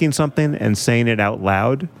between thinking something and saying it out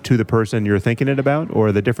loud to the person you're thinking it about,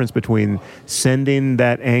 or the difference between sending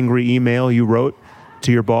that angry email you wrote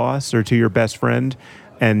to your boss or to your best friend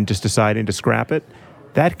and just deciding to scrap it,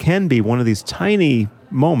 that can be one of these tiny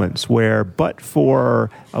moments where, but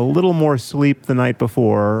for a little more sleep the night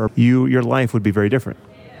before, your life would be very different.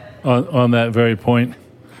 On that very point,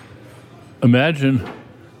 imagine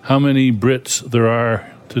how many Brits there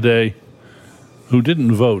are today who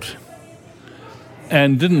didn't vote,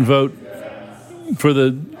 and didn't vote for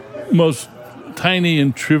the most tiny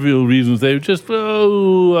and trivial reasons. They just,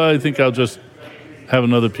 I think I'll just have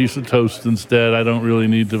another piece of toast instead. I don't really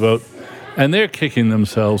need to vote. And they're kicking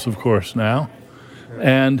themselves, of course, now.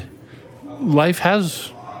 And life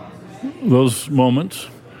has those moments,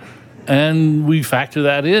 and we factor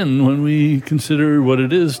that in when we consider what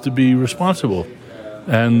it is to be responsible.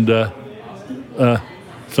 And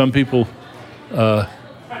some people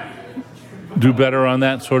do better on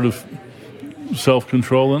that sort of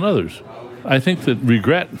self-control than others. I think that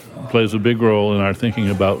regret plays a big role in our thinking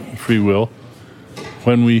about free will.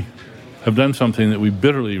 When we have done something that we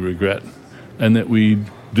bitterly regret and that we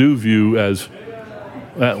do view as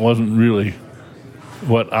that wasn't really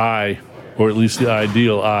what I, or at least the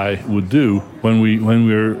ideal I, would do, when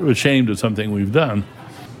we're ashamed of something we've done,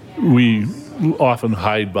 we often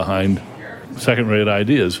hide behind second-rate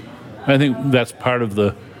ideas. I think that's part of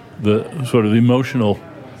the sort of emotional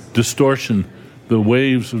distortion, the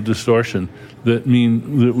waves of distortion that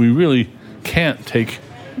mean that we really can't take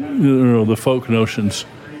the folk notions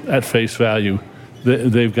at face value.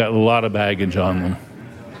 They've got a lot of baggage on them.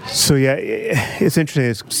 So yeah, it's interesting.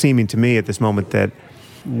 It's seeming to me at this moment that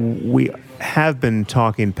we have been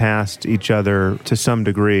talking past each other to some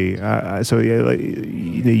degree.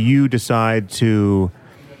 You decide to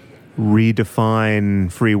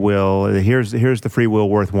redefine free will. Here's the free will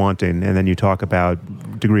worth wanting, and then you talk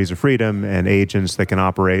about degrees of freedom and agents that can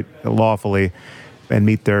operate lawfully and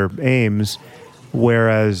meet their aims,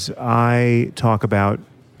 whereas I talk about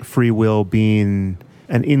free will being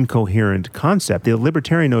an incoherent concept. The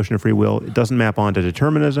libertarian notion of free will, it doesn't map onto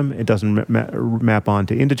determinism, it doesn't map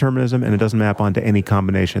onto indeterminism, and it doesn't map onto any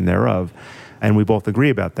combination thereof. And we both agree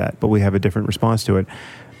about that, but we have a different response to it.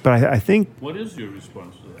 But I think... What is your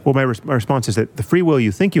response to that? Well, my response is that the free will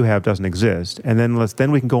you think you have doesn't exist, and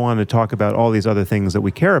then we can go on and talk about all these other things that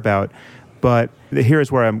we care about. But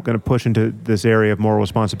here's where I'm going to push into this area of moral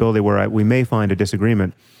responsibility where we may find a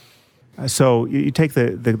disagreement. So you take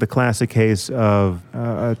the classic case of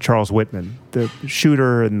Charles Whitman, the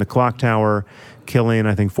shooter in the clock tower, killing,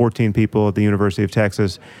 I think, 14 people at the University of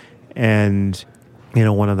Texas, and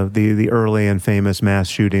one of the early and famous mass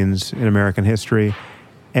shootings in American history.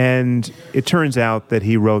 And it turns out that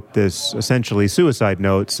he wrote this essentially suicide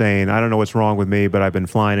note saying, I don't know what's wrong with me, but I've been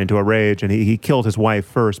flying into a rage. And he killed his wife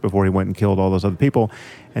first before he went and killed all those other people.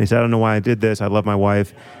 And he said, I don't know why I did this. I love my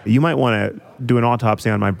wife. You might want to do an autopsy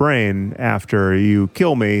on my brain after you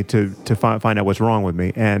kill me to find out what's wrong with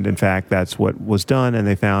me. And in fact, that's what was done. And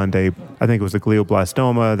they found I think it was a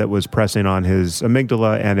glioblastoma that was pressing on his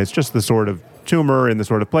amygdala. And it's just the sort of tumor in the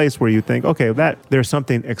sort of place where you think, okay, there's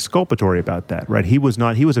something exculpatory about that, right? He was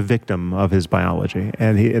a victim of his biology,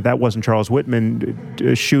 and that wasn't Charles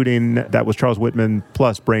Whitman shooting. That was Charles Whitman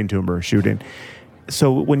plus brain tumor shooting.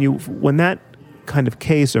 So when that kind of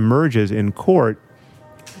case emerges in court,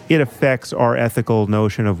 it affects our ethical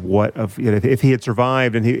notion of if he had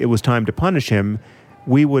survived and it was time to punish him,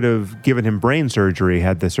 we would have given him brain surgery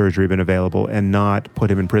had the surgery been available and not put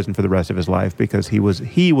him in prison for the rest of his life because he was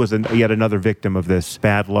yet another victim of this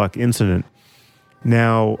bad luck incident.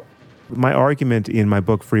 Now, my argument in my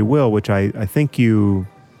book, Free Will, which I think you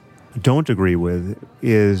don't agree with,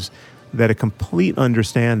 is that a complete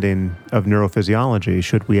understanding of neurophysiology,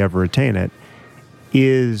 should we ever attain it,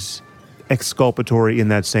 is exculpatory in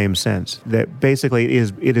that same sense. That basically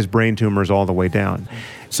it is brain tumors all the way down.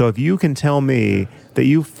 So if you can tell me that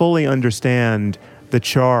you fully understand the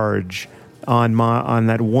charge on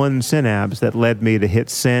that one synapse that led me to hit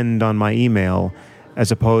send on my email,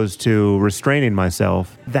 as opposed to restraining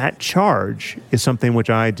myself. That charge is something which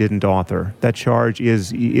I didn't author. That charge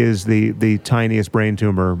is the tiniest brain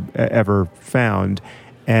tumor ever found,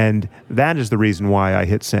 and that is the reason why I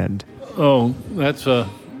hit send. Oh, that's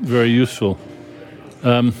very useful.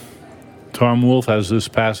 Tom Wolfe has this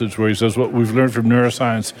passage where he says, what we've learned from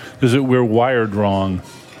neuroscience is that we're wired wrong.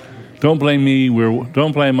 Don't blame me,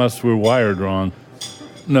 don't blame us, we're wired wrong.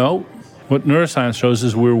 No, what neuroscience shows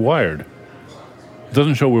is we're wired. It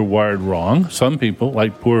doesn't show we're wired wrong. Some people,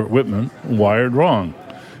 like poor Whitman, wired wrong.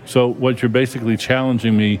 So what you're basically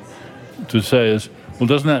challenging me to say is, well,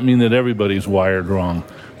 doesn't that mean that everybody's wired wrong?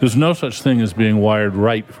 There's no such thing as being wired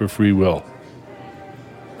right for free will.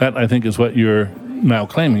 That, I think, is what you're now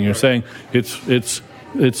claiming. You're saying it's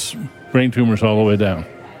brain tumors all the way down.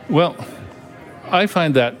 Well, I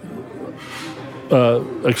find that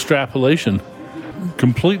extrapolation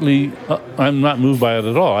completely. I'm not moved by it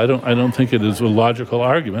at all. I don't think it is a logical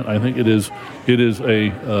argument. I think it is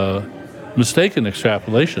a mistaken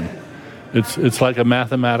extrapolation. It's like a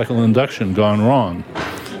mathematical induction gone wrong.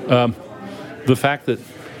 The fact that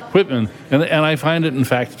Whitman, and I find it in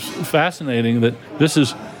fact fascinating that this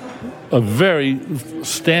is a very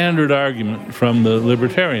standard argument from the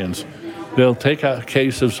libertarians. They'll take a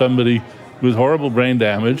case of somebody with horrible brain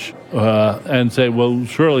damage and say, well,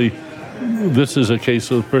 surely this is a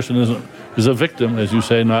case of the person is a victim, as you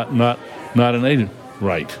say, not an agent.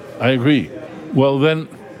 Right, I agree. Well, then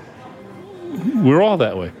we're all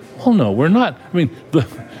that way. Well, no, we're not. I mean,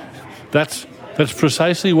 that's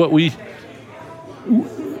precisely what we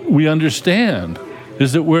understand,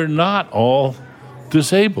 is that we're not all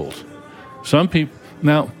disabled. Some people,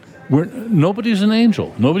 now, nobody's an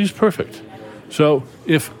angel. Nobody's perfect. So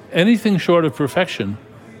if anything short of perfection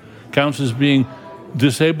counts as being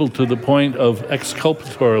disabled to the point of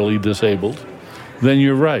exculpatorily disabled, then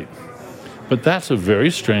you're right. But that's a very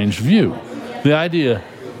strange view. The idea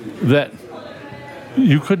that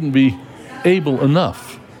you couldn't be able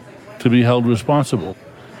enough to be held responsible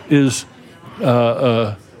is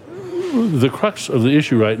the crux of the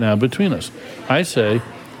issue right now between us. I say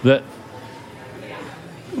that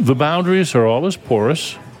the boundaries are always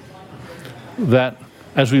porous, that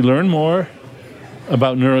as we learn more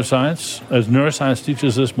about neuroscience, as neuroscience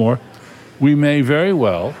teaches us more, we may very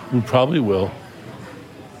well, we probably will,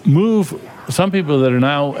 move some people that are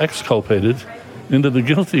now exculpated into the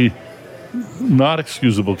guilty, not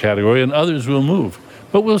excusable category, and others will move.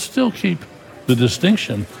 But we'll still keep the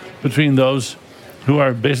distinction between those who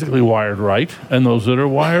are basically wired right and those that are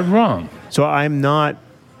wired wrong. So I'm not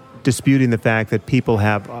disputing the fact that people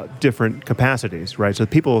have different capacities, right? So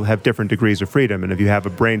people have different degrees of freedom, and if you have a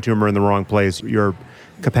brain tumor in the wrong place, your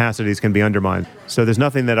capacities can be undermined. So there's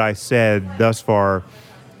nothing that I said thus far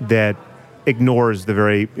that ignores the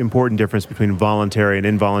very important difference between voluntary and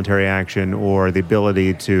involuntary action, or the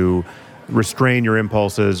ability to restrain your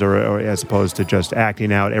impulses, or as opposed to just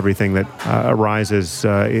acting out everything that arises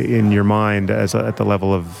in your mind at the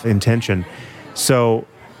level of intention. So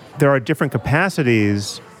there are different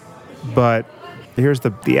capacities, but here's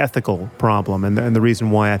the ethical problem, and the reason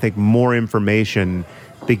why I think more information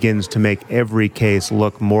begins to make every case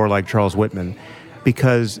look more like Charles Whitman,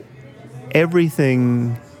 because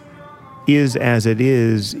everything is as it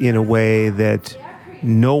is in a way that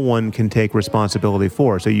no one can take responsibility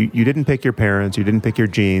for. So you didn't pick your parents, you didn't pick your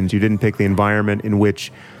genes, you didn't pick the environment in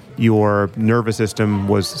which your nervous system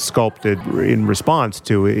was sculpted in response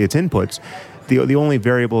to its inputs. The only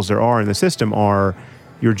variables there are in the system are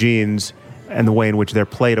your genes and the way in which they're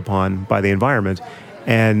played upon by the environment.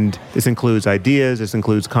 And this includes ideas, this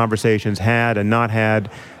includes conversations had and not had.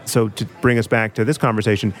 So to bring us back to this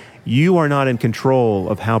conversation, you are not in control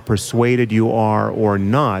of how persuaded you are or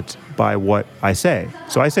not by what I say.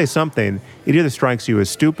 So I say something, it either strikes you as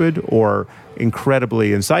stupid or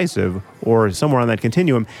incredibly incisive or somewhere on that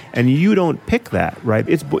continuum, and you don't pick that, right?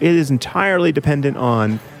 It is entirely dependent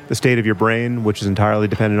on the state of your brain, which is entirely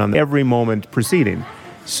dependent on every moment preceding.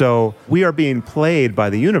 So we are being played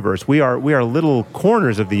by the universe. We are little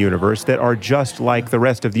corners of the universe that are just like the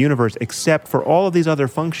rest of the universe, except for all of these other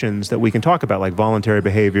functions that we can talk about, like voluntary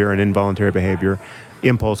behavior and involuntary behavior,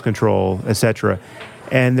 impulse control, etc.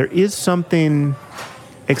 And there is something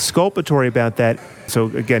exculpatory about that. So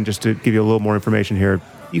again, just to give you a little more information here,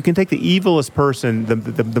 you can take the evilest person,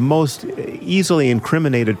 the most easily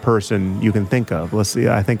incriminated person you can think of. Let's see,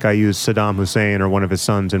 I think I used Saddam Hussein or one of his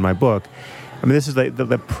sons in my book. I mean, this is the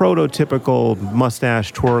prototypical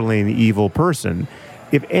mustache-twirling evil person.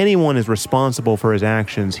 If anyone is responsible for his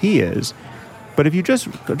actions, he is. But if you just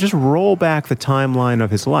roll back the timeline of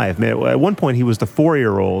his life, at one point he was the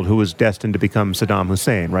 4-year-old who was destined to become Saddam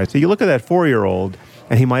Hussein, right? So you look at that 4-year-old,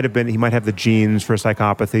 and he might have the genes for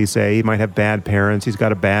psychopathy, say. He might have bad parents. He's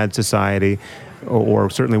got a bad society, or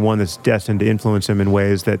certainly one that's destined to influence him in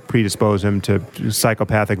ways that predispose him to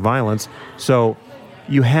psychopathic violence. So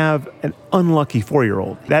you have an unlucky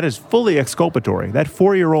 4-year-old. That is fully exculpatory. That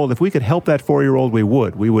 4-year-old, if we could help that 4-year-old, we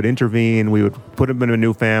would. We would intervene. We would put him in a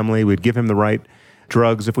new family. We'd give him the right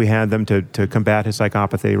drugs if we had them to combat his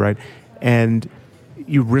psychopathy, right? And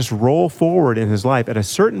you just roll forward in his life. At a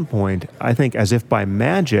certain point, I think as if by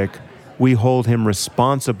magic, we hold him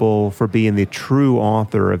responsible for being the true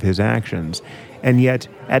author of his actions. And yet,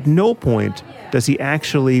 at no point does he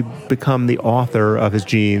actually become the author of his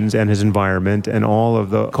genes and his environment and all of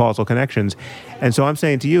the causal connections. And so I'm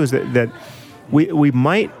saying to you is that we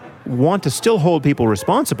might want to still hold people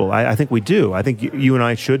responsible. I think we do. I think you and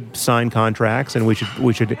I should sign contracts, and we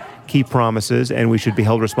should keep promises, and we should be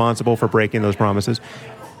held responsible for breaking those promises.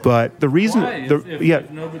 But the reason,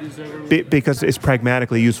 if nobody's ever... because it's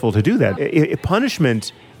pragmatically useful to do that.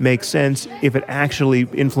 Punishment makes sense if it actually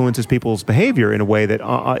influences people's behavior in a way that,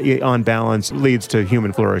 on balance, leads to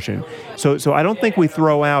human flourishing. So I don't think we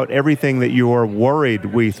throw out everything that you're worried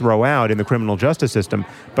we throw out in the criminal justice system.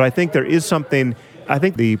 But I think there is something. I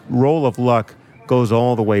think the role of luck goes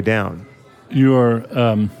all the way down. Your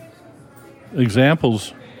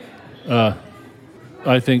examples,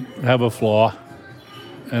 I think, have a flaw.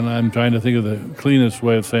 And I'm trying to think of the cleanest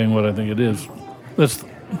way of saying what I think it is. Let's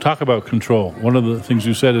talk about control. One of the things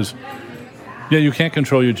you said is, you can't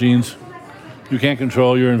control your genes. You can't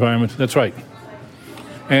control your environment. That's right.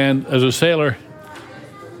 And as a sailor,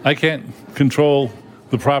 I can't control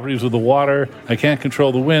the properties of the water. I can't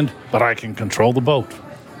control the wind, but I can control the boat.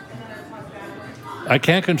 I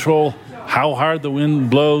can't control how hard the wind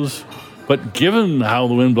blows, but given how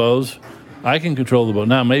the wind blows, I can control the boat.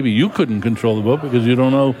 Now, maybe you couldn't control the boat because you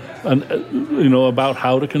don't know, about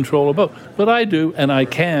how to control a boat. But I do, and I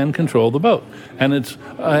can control the boat. And it's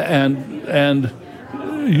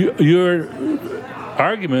your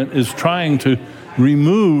argument is trying to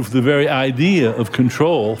remove the very idea of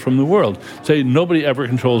control from the world. Say nobody ever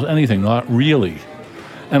controls anything, not really.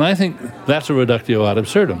 And I think that's a reductio ad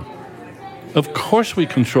absurdum. Of course we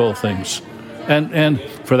control things, and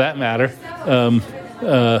for that matter.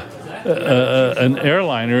 An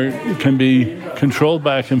airliner can be controlled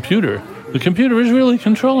by a computer. The computer is really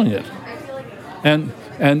controlling it, and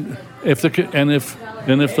if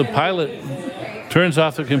the pilot turns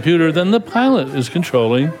off the computer, then the pilot is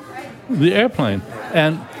controlling the airplane.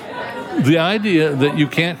 And the idea that you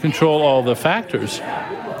can't control all the factors,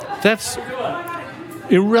 that's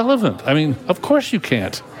irrelevant. I mean, of course you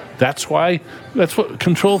can't. That's what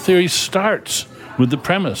control theory starts with, the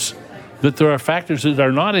premise that there are factors that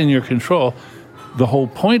are not in your control. The whole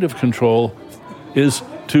point of control is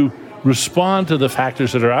to respond to the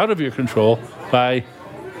factors that are out of your control by,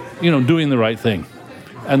 doing the right thing.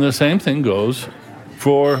 And the same thing goes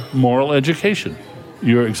for moral education.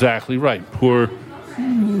 You're exactly right. Poor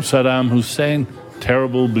Saddam Hussein,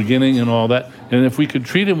 terrible beginning and all that. And if we could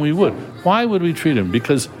treat him, we would. Why would we treat him?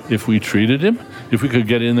 Because if we treated him, if we could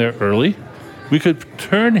get in there early, we could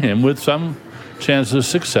turn him with some chance of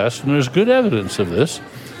success, and there's good evidence of this,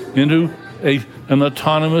 into an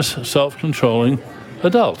autonomous, self-controlling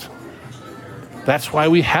adult. That's why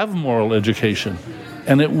we have moral education,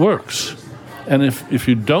 and it works. And if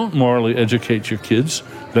you don't morally educate your kids,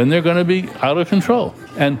 then they're going to be out of control.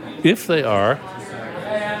 And if they are,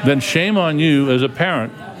 then shame on you as a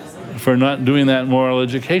parent for not doing that moral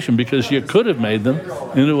education, because you could have made them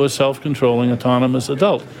into a self-controlling, autonomous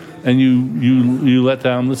adult. And you let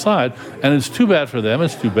down the side. And it's too bad for them.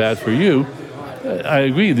 It's too bad for you. I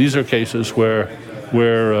agree. These are cases where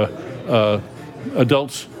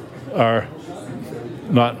adults are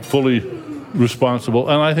not fully responsible.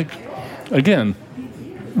 And I think, again,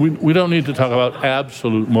 we don't need to talk about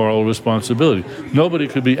absolute moral responsibility. Nobody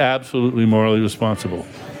could be absolutely morally responsible.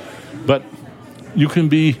 But you can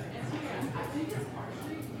be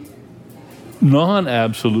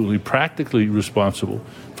non-absolutely, practically responsible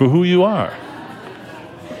for who you are.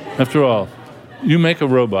 After all, you make a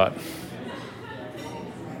robot.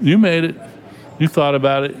 You made it. You thought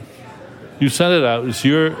about it. You sent it out. It's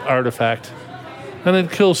your artifact. And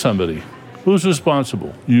it kills somebody. Who's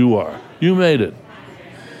responsible? You are. You made it.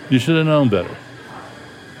 You should have known better.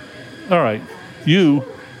 All right. You,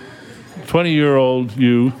 20-year-old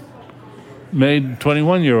you, made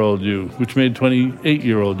 21-year-old you, which made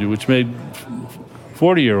 28-year-old you, which made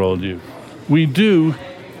 40-year-old you. We do,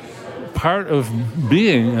 part of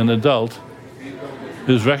being an adult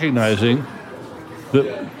is recognizing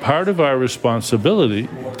that part of our responsibility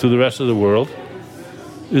to the rest of the world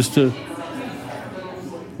is to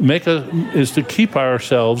keep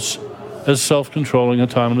ourselves as self-controlling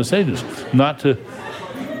autonomous agents, not to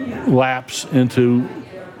lapse into.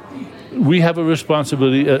 We have a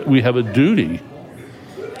responsibility, we have a duty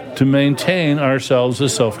to maintain ourselves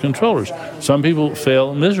as self-controllers. Some people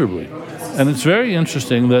fail miserably. And it's very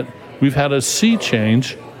interesting that we've had a sea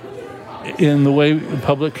change in the way the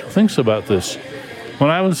public thinks about this. When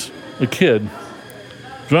I was a kid,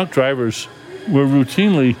 drunk drivers were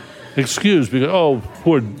routinely excused because, oh,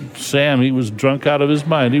 poor Sam, he was drunk out of his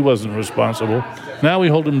mind. He wasn't responsible. Now we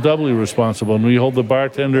hold him doubly responsible, and we hold the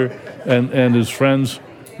bartender and his friends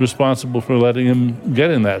responsible for letting him get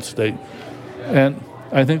in that state. And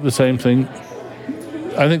I think the same thing.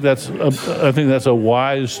 I think that's a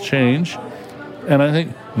wise change, and I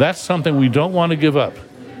think that's something we don't want to give up.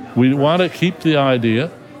 We want to keep the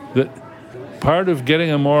idea that part of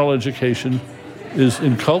getting a moral education is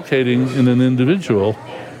inculcating in an individual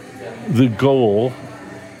the goal,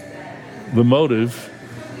 the motive,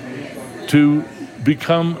 to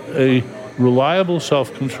become a reliable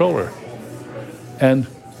self-controller. And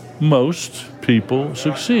most people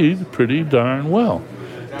succeed pretty darn well.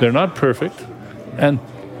 They're not perfect, and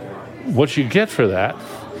what you get for that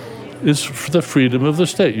is for the freedom of the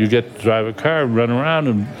state. You get to drive a car, run around,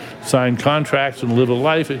 and sign contracts and live a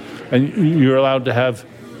life, and you're allowed to have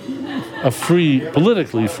a free,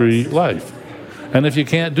 politically free life. And if you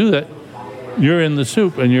can't do that, you're in the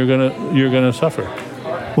soup, and you're gonna suffer.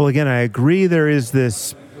 Well, again, I agree there is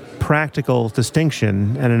this practical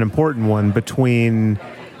distinction, and an important one, between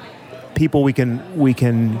people we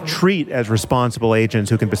can treat as responsible agents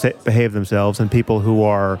who can behave themselves, and people who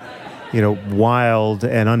are, wild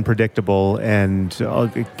and unpredictable and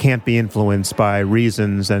can't be influenced by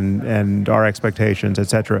reasons and our expectations,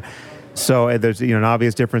 etc. So there's an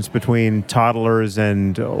obvious difference between toddlers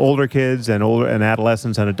and older kids and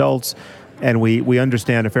adolescents and adults, and we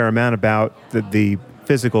understand a fair amount about the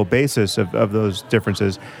physical basis of those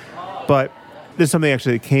differences. But this is something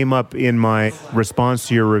actually that came up in my response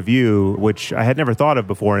to your review, which I had never thought of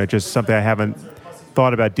before, and it's just something I haven't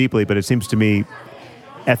thought about deeply, but it seems to me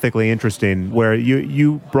ethically interesting, where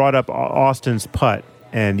you brought up Austin's putt,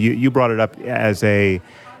 and you brought it up as an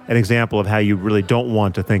example of how you really don't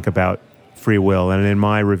want to think about free will. And in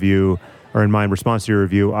my review, or in my response to your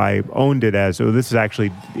review, I owned it as, this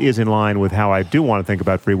is in line with how I do want to think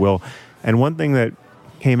about free will. And one thing that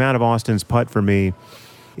came out of Austin's putt for me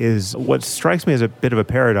is what strikes me as a bit of a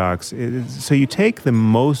paradox. So you take the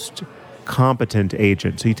most competent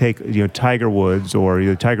agent. So you take Tiger Woods,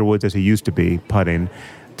 or Tiger Woods as he used to be putting.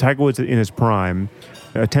 Tiger Woods in his prime,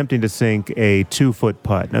 attempting to sink a 2-foot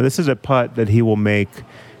putt. Now this is a putt that he will make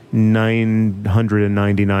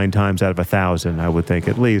 999 times out of 1,000, I would think,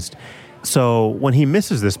 at least. So when he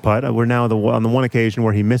misses this putt, we're now on the one occasion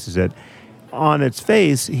where he misses it. On its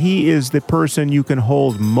face, he is the person you can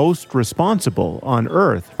hold most responsible on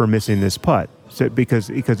earth for missing this putt. So, because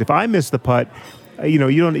if I miss the putt,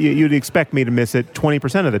 you'd expect me to miss it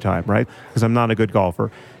 20% of the time, right? Because I'm not a good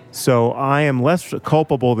golfer. So I am less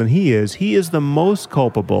culpable than he is. He is the most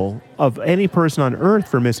culpable of any person on earth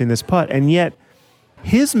for missing this putt, and yet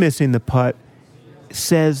his missing the putt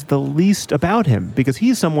says the least about him, because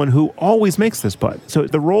he's someone who always makes this putt. So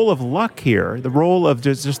the role of luck here, the role of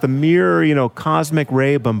just the mere, cosmic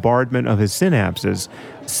ray bombardment of his synapses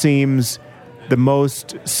seems the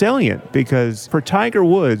most salient, because for Tiger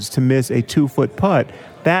Woods to miss a 2-foot putt,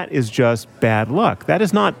 that is just bad luck.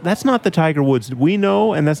 That's not the Tiger Woods we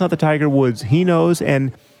know, and that's not the Tiger Woods he knows,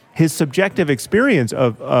 and his subjective experience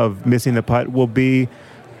of missing the putt will be,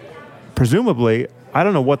 presumably, I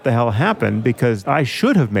don't know what the hell happened, because I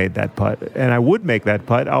should have made that putt, and I would make that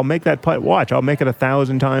putt. I'll make that putt. Watch, I'll make it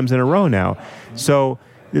 1,000 times in a row now. So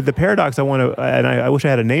the paradox I wish I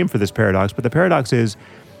had a name for this paradox, but the paradox is,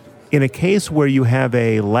 in a case where you have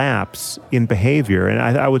a lapse in behavior, and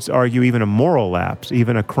I would argue even a moral lapse,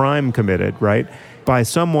 even a crime committed, right, by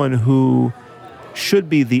someone who should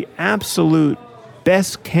be the absolute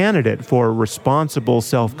best candidate for responsible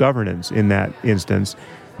self-governance in that instance,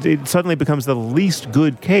 it suddenly becomes the least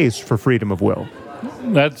good case for freedom of will.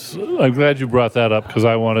 I'm glad you brought that up, because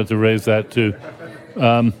I wanted to raise that too.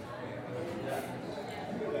 The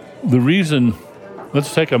reason,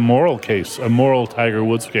 let's take a moral case, a moral Tiger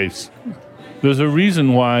Woods case. There's a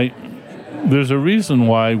reason why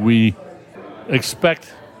we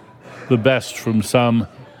expect the best from some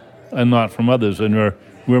and not from others, and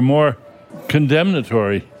we're more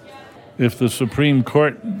condemnatory if the Supreme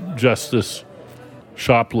Court justice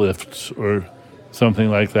shoplifts or something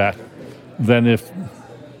like that than if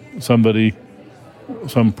somebody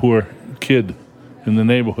some poor kid in the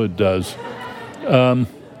neighborhood does.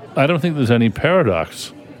 I don't think there's any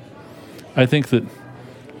paradox. I think that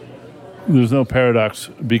there's no paradox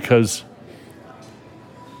because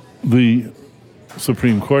the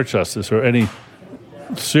Supreme Court justice or any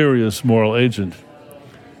serious moral agent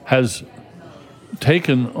has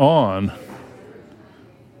taken on,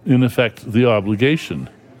 in effect, the obligation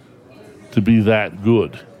to be that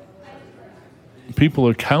good. People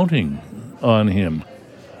are counting on him.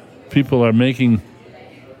 People are making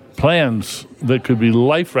plans that could be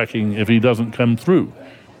life-wrecking if he doesn't come through.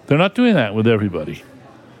 They're not doing that with everybody.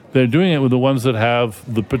 They're doing it with the ones that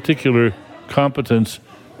have the particular competence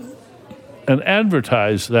and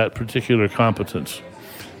advertise that particular competence,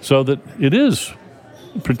 so that it is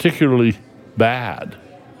particularly bad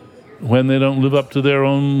when they don't live up to their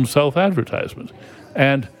own self-advertisement.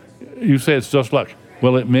 And you say it's just luck.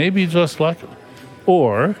 Well, it may be just luck,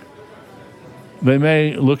 or they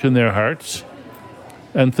may look in their hearts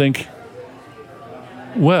and think,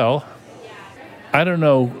 well, I don't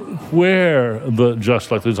know where the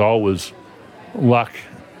just luck, there's always luck,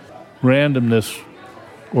 randomness,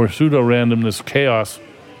 or pseudo-randomness, chaos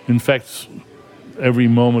infects every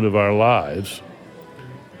moment of our lives.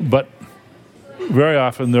 But very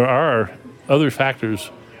often there are other factors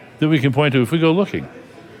that we can point to if we go looking.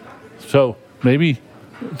 So maybe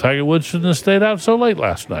Tiger Woods shouldn't have stayed out so late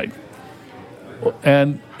last night.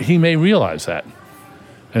 And he may realize that.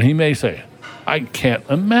 And he may say, I can't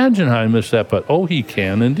imagine how I missed that putt. Oh, he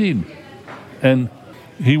can indeed. And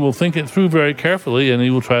he will think it through very carefully, and he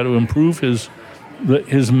will try to improve his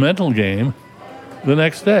mental game the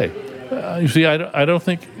next day. You see, I don't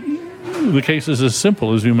think the case is as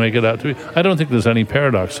simple as you make it out to be. I don't think there's any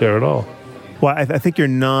paradox there at all. Well, I think you're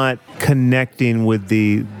not connecting with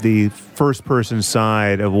the first-person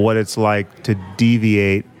side of what it's like to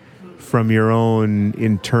deviate from your own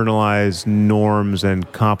internalized norms and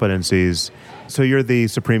competencies. So you're the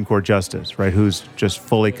Supreme Court justice, right, who's just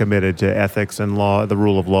fully committed to ethics and law, the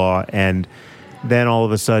rule of law, and then all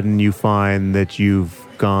of a sudden you find that you've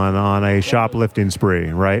gone on a shoplifting spree,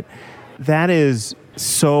 right? That is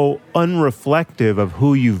so unreflective of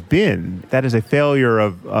who you've been. That is a failure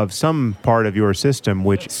of some part of your system,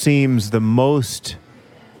 which seems the most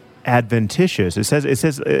adventitious. It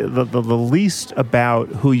says the least about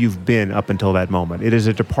who you've been up until that moment. It is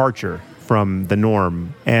a departure from the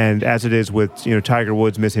norm. And as it is with Tiger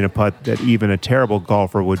Woods missing a putt that even a terrible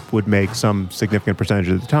golfer would make some significant percentage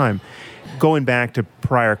of the time, going back to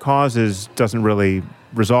prior causes doesn't really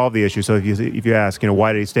resolve the issue. So if you ask,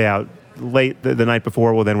 why did he stay out late the night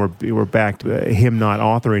before? Well, then we're back to him not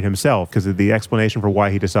authoring himself, because the explanation for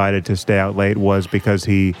why he decided to stay out late was because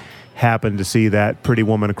he happened to see that pretty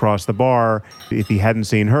woman across the bar. If he hadn't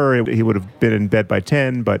seen her, he would have been in bed by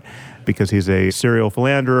 10, but because he's a serial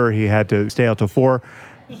philanderer, he had to stay out till 4.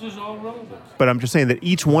 This is all relevant. But I'm just saying that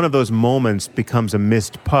each one of those moments becomes a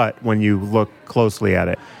missed putt when you look closely at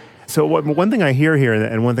it. So one thing I hear here,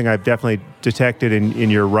 and one thing I've definitely detected in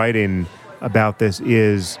your writing about this,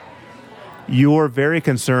 is you're very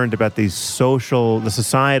concerned about the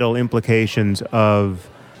societal implications of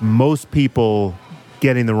most people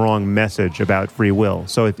getting the wrong message about free will.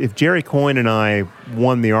 So if Jerry Coyne and I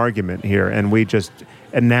won the argument here and we just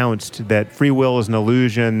announced that free will is an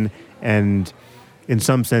illusion and in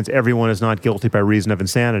some sense everyone is not guilty by reason of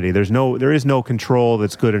insanity, there is no control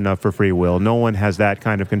that's good enough for free will. No one has that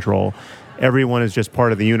kind of control. Everyone is just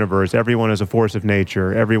part of the universe. Everyone is a force of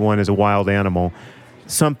nature. Everyone is a wild animal.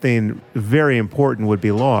 Something very important would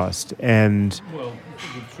be lost. And well,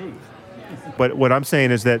 the truth. But what I'm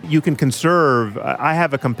saying is that you can conserve. I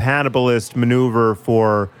have a compatibilist maneuver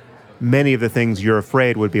for many of the things you're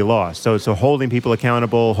afraid would be lost. So holding people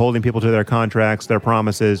accountable, holding people to their contracts, their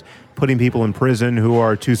promises, putting people in prison who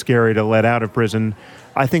are too scary to let out of prison.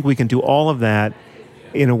 I think we can do all of that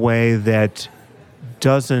in a way that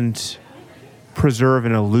doesn't preserve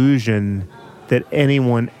an illusion that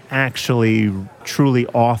anyone actually truly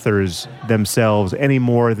authors themselves any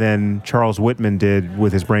more than Charles Whitman did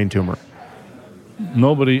with his brain tumor.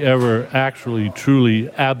 Nobody ever actually, truly,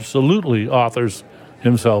 absolutely authors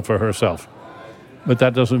himself or herself. But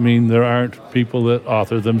that doesn't mean there aren't people that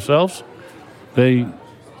author themselves. They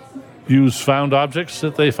use found objects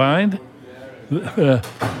that they find. Do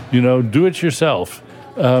it yourself.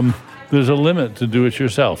 There's a limit to do it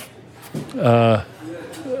yourself. And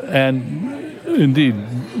indeed,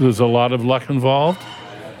 there's a lot of luck involved.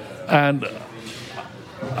 And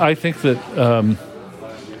I think that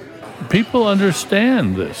people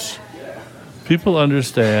understand this. People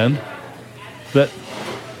understand that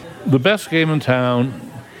the best game in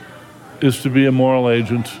town is to be a moral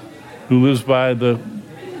agent who lives by the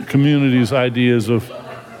community's ideas of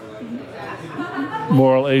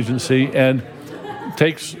moral agency and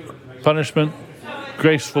takes punishment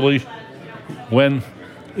gracefully when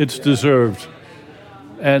it's deserved,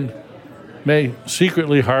 and may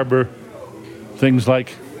secretly harbor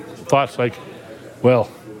thoughts like,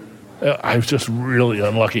 well, I was just really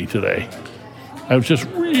unlucky today. I was just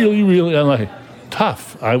really, really unlucky.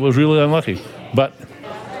 Tough. I was really unlucky. But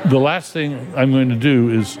the last thing I'm going to do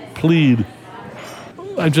is plead,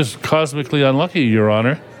 I'm just cosmically unlucky, Your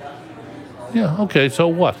Honor. Yeah, okay, so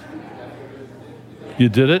what? You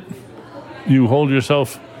did it. You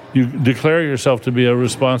declare yourself to be a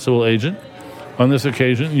responsible agent. On this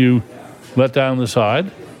occasion, you let down the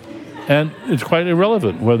side, and it's quite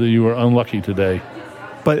irrelevant whether you were unlucky today.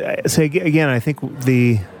 But again, I think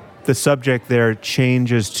the subject there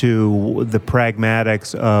changes to the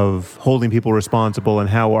pragmatics of holding people responsible and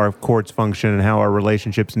how our courts function and how our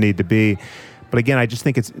relationships need to be. But again, I just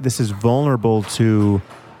think this is vulnerable to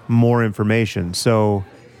more information. So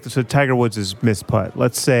Tiger Woods' missed putt.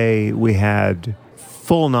 Let's say we had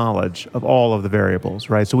full knowledge of all of the variables,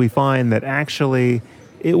 right? So we find that actually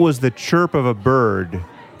it was the chirp of a bird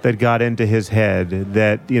that got into his head,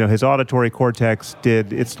 that, his auditory cortex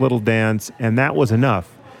did its little dance, and that was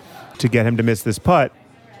enough to get him to miss this putt.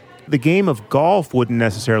 The game of golf wouldn't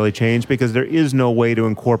necessarily change because there is no way to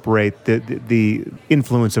incorporate the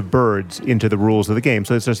influence of birds into the rules of the game.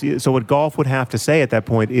 So what golf would have to say at that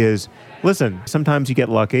point is, listen, sometimes you get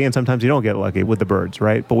lucky and sometimes you don't get lucky with the birds,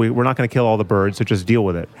 right? But we're not going to kill all the birds, so just deal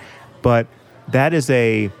with it. But that is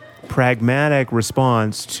a pragmatic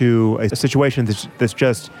response to a situation that's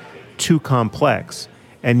just too complex.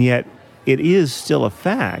 And yet it is still a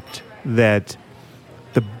fact that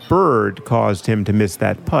the bird caused him to miss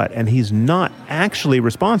that putt, and he's not actually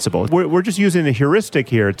responsible. We're just using a heuristic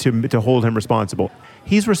here to hold him responsible.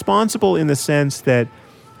 He's responsible in the sense that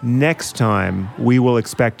next time we will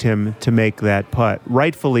expect him to make that putt,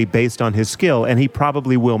 rightfully based on his skill, and he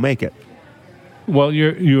probably will make it. Well,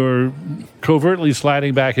 you're covertly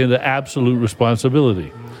sliding back into absolute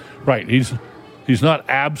responsibility. Right, he's not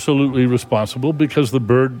absolutely responsible because the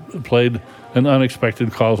bird played an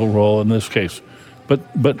unexpected causal role in this case.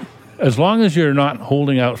 But as long as you're not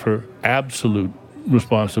holding out for absolute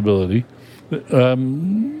responsibility,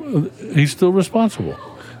 he's still responsible.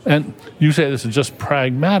 And you say this is just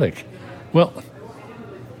pragmatic. Well,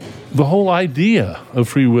 the whole idea of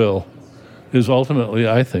free will is ultimately,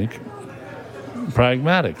 I think,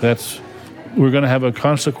 pragmatic. We're going to have a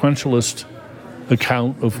consequentialist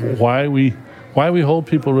account of why we hold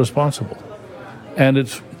people responsible. And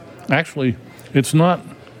it's not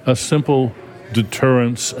a simple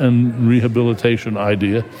deterrence and rehabilitation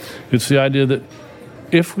idea. It's the idea that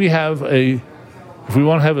if we want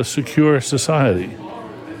to have a secure society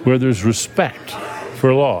where there's respect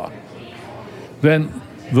for law, then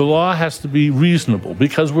the law has to be reasonable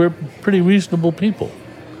because we're pretty reasonable people.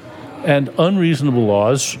 And unreasonable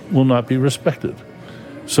laws will not be respected.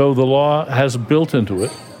 So the law has built into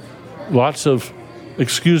it lots of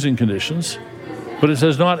excusing conditions, but it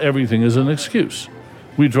says not everything is an excuse.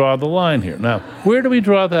 We draw the line here. Now, where do we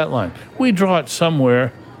draw that line? We draw it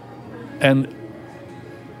somewhere, and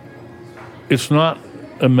it's not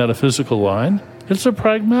a metaphysical line, it's a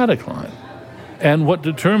pragmatic line. And what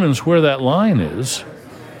determines where that line is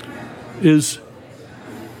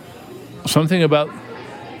something about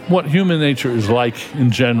what human nature is like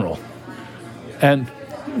in general. And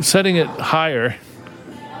setting it higher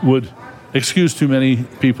would excuse too many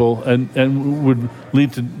people and would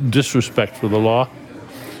lead to disrespect for the law.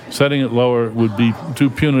 Setting it lower would be too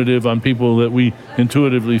punitive on people that we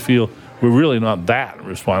intuitively feel were really not that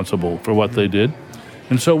responsible for what they did.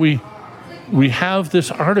 And so we have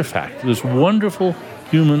this artifact, this wonderful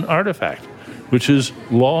human artifact, which is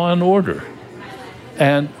law and order.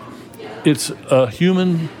 And it's a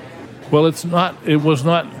human, it was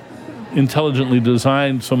not intelligently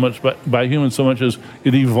designed so much by humans so much as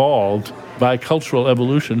it evolved by cultural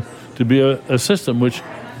evolution to be a system which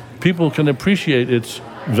people can appreciate its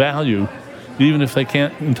value, even if they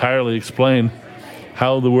can't entirely explain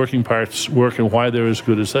how the working parts work and why they're as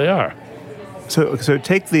good as they are. So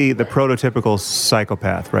take the prototypical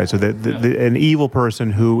psychopath, right? So an evil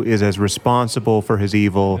person who is as responsible for his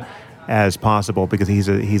evil as possible because he's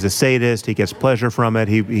a sadist. He gets pleasure from it.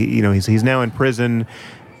 He's now in prison,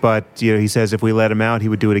 but he says if we let him out, he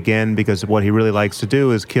would do it again because what he really likes to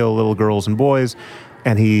do is kill little girls and boys,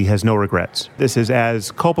 and he has no regrets. This is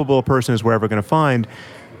as culpable a person as we're ever going to find,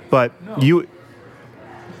 but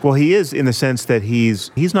he is in the sense that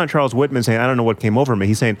he's not Charles Whitman saying I don't know what came over me.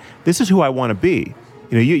 He's saying this is who I want to be.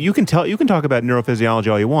 You can talk about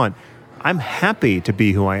neurophysiology all you want. I'm happy to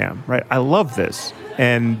be who I am, right? I love this,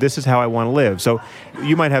 and this is how I want to live. So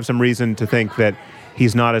you might have some reason to think that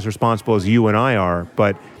he's not as responsible as you and I are,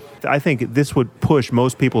 but I think this would push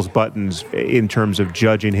most people's buttons in terms of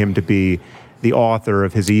judging him to be the author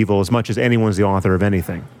of his evil as much as anyone's the author of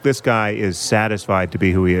anything. This guy is satisfied to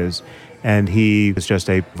be who he is, and he is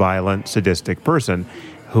just a violent, sadistic person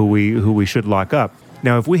who we should lock up.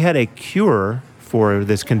 Now, if we had a cure for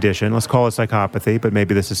this condition, let's call it psychopathy, but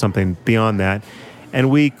maybe this is something beyond that,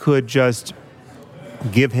 and we could just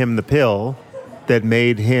give him the pill that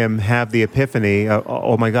made him have the epiphany,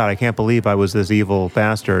 oh my God, I can't believe I was this evil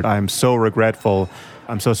bastard. I'm so regretful.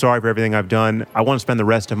 I'm so sorry for everything I've done. I want to spend the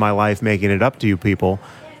rest of my life making it up to you people.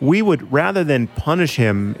 We would, rather than punish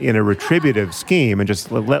him in a retributive scheme and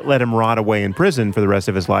just let him rot away in prison for the rest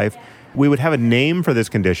of his life, we would have a name for this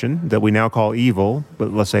condition that we now call evil,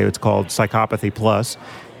 but let's say it's called psychopathy plus,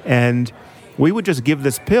 and we would just give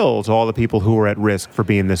this pill to all the people who are at risk for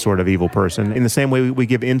being this sort of evil person, in the same way we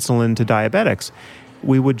give insulin to diabetics.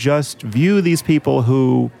 We would just view these people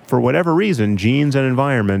who, for whatever reason, genes and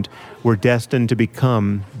environment, were destined to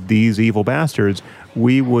become these evil bastards.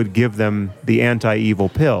 We would give them the anti-evil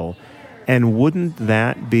pill. And wouldn't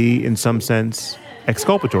that be, in some sense,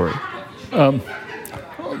 exculpatory?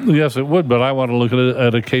 Yes, it would, but I want to look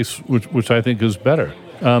at a case which I think is better.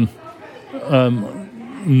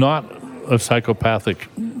 Not a psychopathic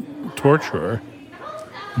torturer,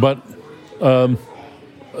 but a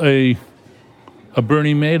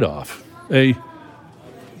Bernie Madoff, a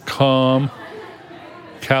calm,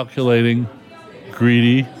 calculating,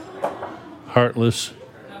 greedy, heartless,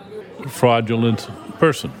 fraudulent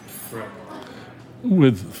person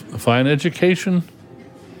with fine education,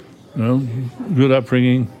 good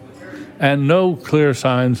upbringing, and no clear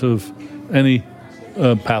signs of any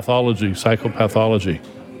pathology, psychopathology.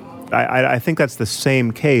 I think that's the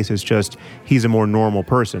same case. It's just he's a more normal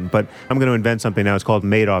person. But I'm going to invent something now. It's called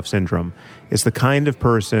Madoff syndrome. It's the kind of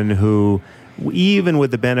person who, even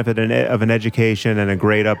with the benefit of an education and a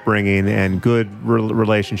great upbringing and good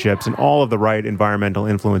relationships and all of the right environmental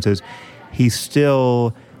influences, he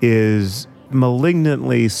still is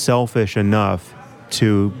malignantly selfish enough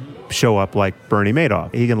to show up like Bernie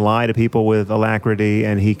Madoff. He can lie to people with alacrity,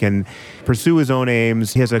 and he can pursue his own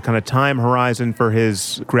aims. He has a kind of time horizon for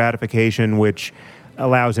his gratification, which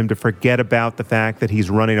allows him to forget about the fact that he's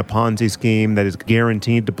running a Ponzi scheme that is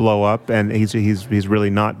guaranteed to blow up, and he's really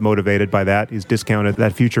not motivated by that. He's discounted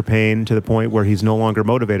that future pain to the point where he's no longer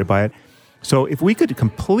motivated by it. So if we could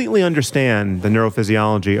completely understand the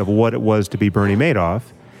neurophysiology of what it was to be Bernie Madoff,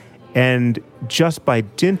 and just by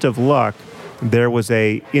dint of luck, there was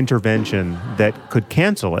a intervention that could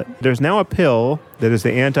cancel it. There's now a pill that is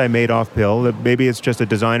the anti-Madoff pill. That maybe it's just a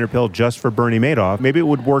designer pill just for Bernie Madoff. Maybe it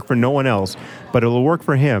would work for no one else, but it will work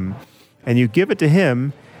for him. And you give it to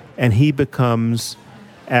him, and he becomes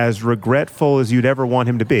as regretful as you'd ever want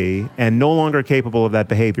him to be, and no longer capable of that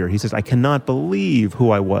behavior. He says, I cannot believe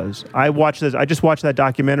who I was. I just watched that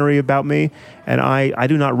documentary about me, and I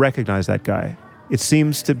do not recognize that guy. It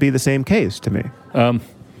seems to be the same case to me.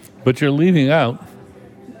 But you're leaving out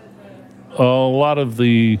a lot of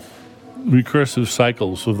the recursive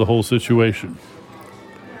cycles of the whole situation.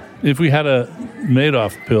 If we had a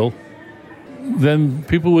Madoff pill, then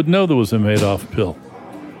people would know there was a Madoff pill.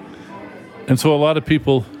 And so a lot of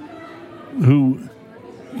people who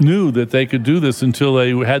knew that they could do this until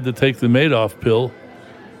they had to take the Madoff pill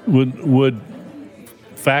would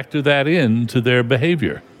factor that into their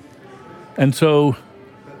behavior. And so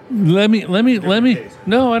let me.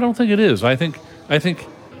 No, I don't think it is. I think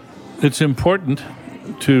it's important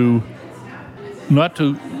to not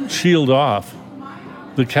to shield off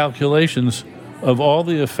the calculations of all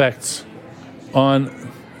the effects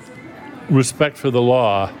on respect for the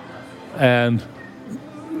law and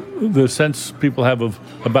the sense people have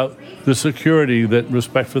about the security that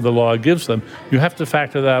respect for the law gives them. You have to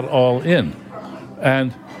factor that all in.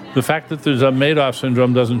 And the fact that there's a Madoff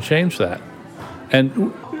syndrome doesn't change that.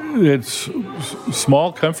 And it's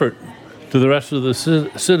small comfort to the rest of the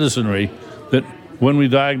citizenry that when we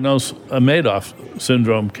diagnose a Madoff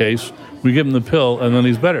syndrome case, we give him the pill and then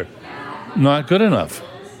he's better. Not good enough.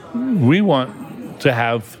 We want to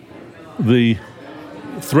have the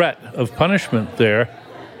threat of punishment there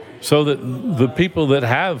so that the people that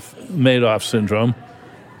have Madoff syndrome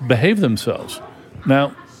behave themselves.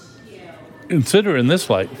 Now, consider in this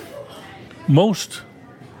light, most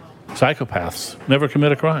psychopaths never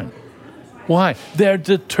commit a crime. Why? They're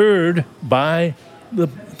deterred by the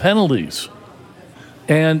penalties.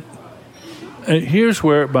 And here's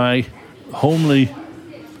where my homely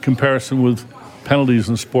comparison with penalties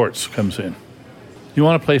in sports comes in. You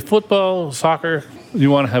want to play football, soccer, you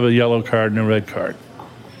want to have a yellow card and a red card.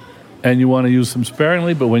 And you want to use them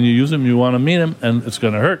sparingly, but when you use them, you want to mean them, and it's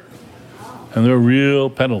going to hurt. And they're real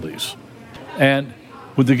penalties. And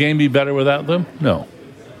would the game be better without them? No.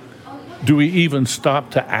 Do we even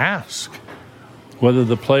stop to ask whether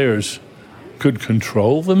the players could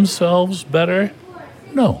control themselves better?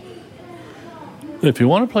 No. If you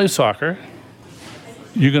want to play soccer,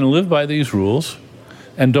 you're going to live by these rules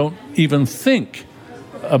and don't even think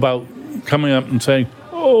about coming up and saying,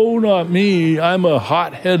 oh, not me, I'm a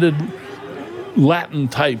hot-headed Latin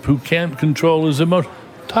type who can't control his emotions.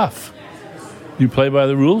 Tough. You play by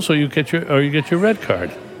the rules, or you get your red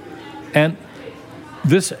card. And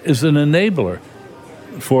this is an enabler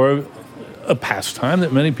for a pastime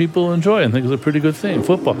that many people enjoy and think is a pretty good thing.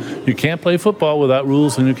 Football. You can't play football without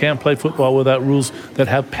rules, and you can't play football without rules that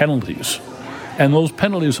have penalties. And those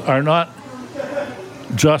penalties are not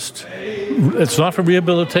just, it's not for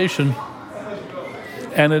rehabilitation,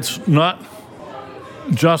 and it's not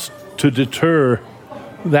just to deter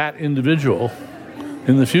that individual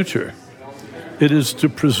in the future. It is to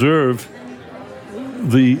preserve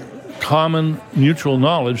the common mutual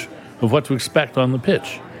knowledge of what to expect on the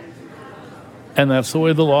pitch. And that's the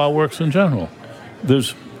way the law works in general.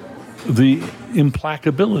 There's the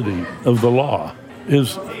implacability of the law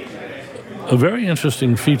is a very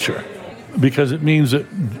interesting feature because it means that,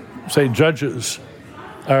 say, judges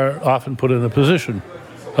are often put in a position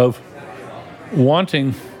of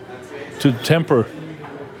wanting to temper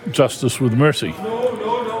justice with mercy.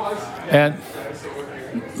 And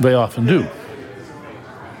they often do.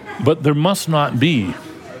 But there must not be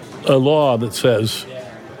a law that says,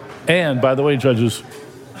 and by the way, judges,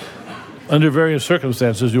 under various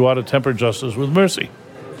circumstances, you ought to temper justice with mercy.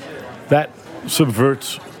 That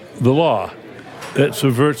subverts the law. It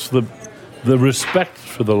subverts the respect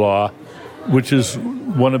for the law, which is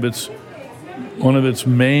one of its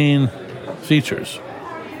main features.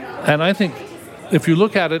 And I think if you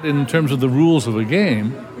look at it in terms of the rules of a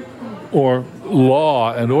game, or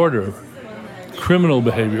law and order, criminal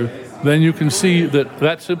behavior, then you can see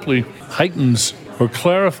that simply heightens or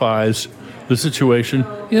clarifies the situation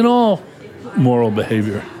in all moral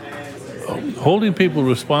behavior. Holding people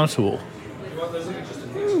responsible.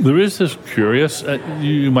 There is this curious,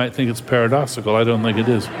 you might think it's paradoxical, I don't think it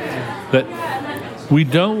is, that we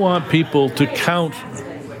don't want people to count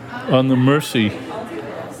on the mercy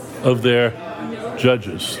of their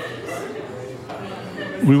judges.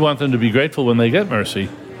 We want them to be grateful when they get mercy.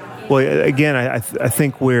 Well, again, I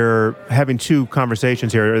think we're having two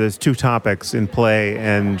conversations here. There's two topics in play,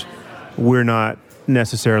 and we're not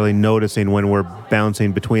necessarily noticing when we're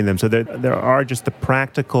bouncing between them. So there are just the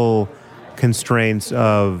practical constraints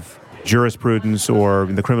of jurisprudence or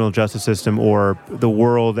the criminal justice system or the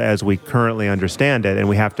world as we currently understand it, and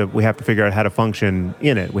we have to figure out how to function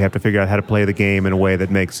in it. We have to figure out how to play the game in a way that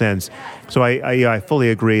makes sense. So I fully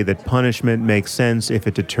agree that punishment makes sense if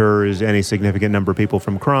it deters any significant number of people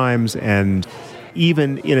from crimes, and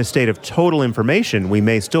even in a state of total information, we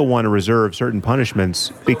may still want to reserve certain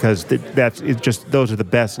punishments because those are the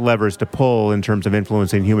best levers to pull in terms of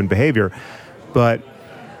influencing human behavior. But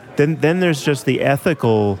then there's just the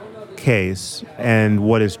ethical case and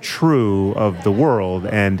what is true of the world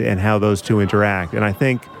and how those two interact. And I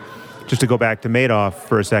think, just to go back to Madoff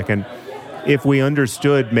for a second, if we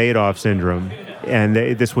understood Madoff syndrome and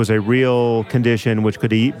this was a real condition which could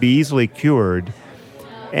be easily cured,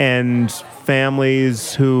 and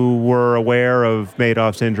families who were aware of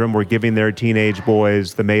Madoff syndrome were giving their teenage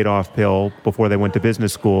boys the Madoff pill before they went to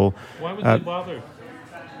business school. Why would they bother?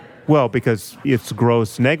 Well, because it's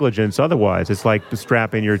gross negligence otherwise. It's like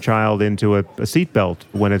strapping your child into a seatbelt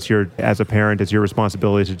when as a parent, it's your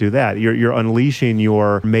responsibility to do that. You're unleashing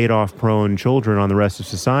your Madoff-prone children on the rest of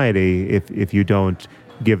society if you don't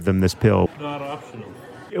give them this pill. Not optional.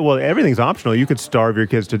 Well, everything's optional. You could starve your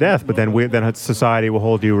kids to death, but then society will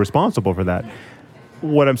hold you responsible for that.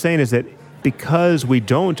 What I'm saying is that because we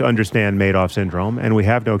don't understand Madoff syndrome and we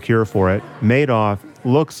have no cure for it, Madoff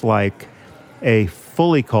looks like a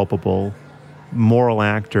fully culpable moral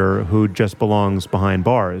actor who just belongs behind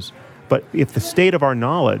bars. But if the state of our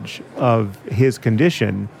knowledge of his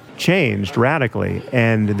condition changed radically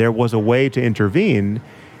and there was a way to intervene,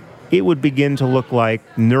 it would begin to look like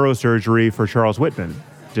neurosurgery for Charles Whitman,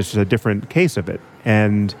 just a different case of it.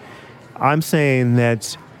 And I'm saying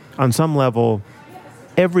that on some level,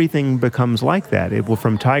 everything becomes like that. It will,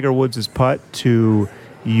 from Tiger Woods' putt to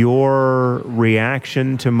your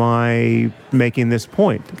reaction to my making this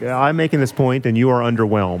point. I'm making this point and you are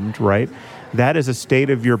underwhelmed, right? That is a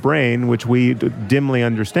state of your brain which we dimly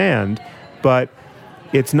understand, but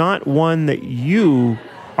it's not one that you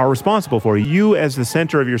are responsible for. You as the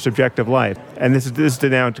center of your subjective life. And this is to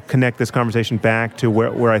now to connect this conversation back to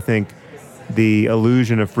where I think the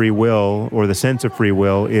illusion of free will or the sense of free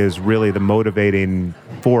will is really the motivating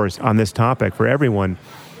force on this topic for everyone.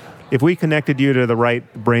 If we connected you to the right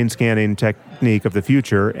brain scanning technique of the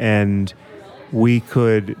future and we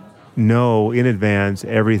could know in advance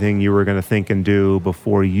everything you were going to think and do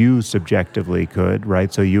before you subjectively could,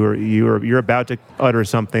 right? So you're about to utter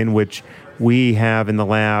something which we have in the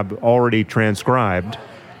lab already transcribed.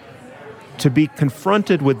 To be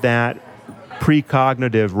confronted with that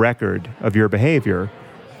precognitive record of your behavior,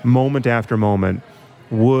 moment after moment,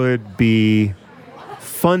 would be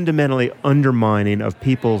fundamentally undermining of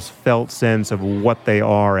people's felt sense of what they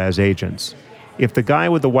are as agents. If the guy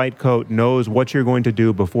with the white coat knows what you're going to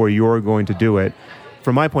do before you're going to do it,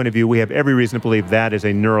 from my point of view, we have every reason to believe that is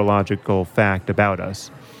a neurological fact about us.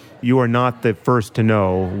 You are not the first to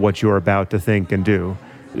know what you're about to think and do.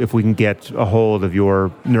 If we can get a hold of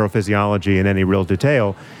your neurophysiology in any real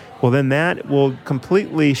detail, well, then that will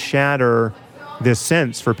completely shatter this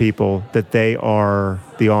sense for people that they are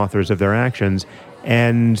the authors of their actions.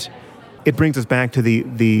 And it brings us back to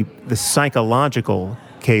the psychological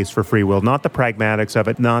case for free will, not the pragmatics of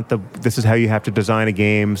it, not this is how you have to design a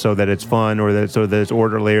game so that it's fun or so that it's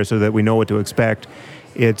orderly or so that we know what to expect.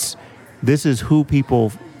 This is who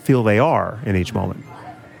people feel they are in each moment.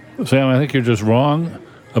 Sam, I think you're just wrong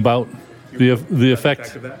about the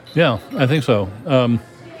effect of that? Yeah, I think so.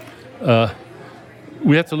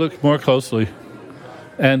 We have to look more closely,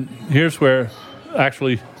 and here's where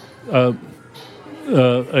actually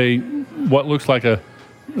what looks like a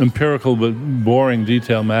empirical but boring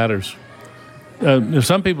detail matters.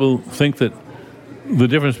 Some people think that the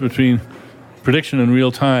difference between prediction in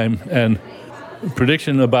real time and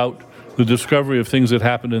prediction about the discovery of things that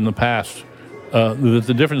happened in the past, that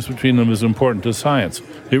the difference between them is important to science.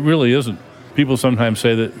 It really isn't. People sometimes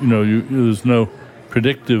say that there's no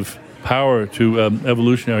predictive power to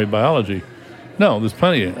evolutionary biology. No, there's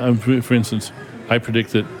plenty. For instance, I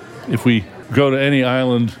predict that if we go to any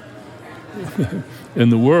island in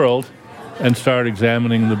the world and start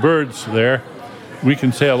examining the birds there, we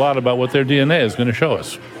can say a lot about what their DNA is going to show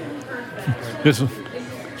us. It's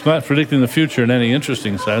not predicting the future in any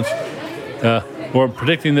interesting sense, or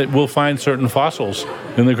predicting that we'll find certain fossils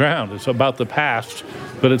in the ground. It's about the past,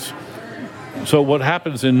 but it's... So what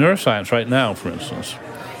happens in neuroscience right now, for instance,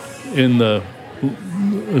 in the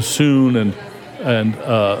Soon and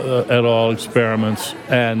et al. Experiments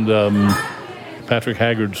and Patrick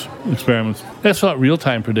Haggard's experiments, that's not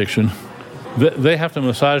real-time prediction. They have to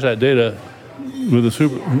massage that data with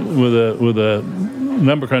a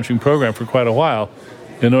number crunching program for quite a while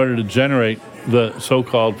in order to generate the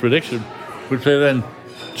so-called prediction, which they then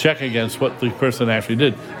check against what the person actually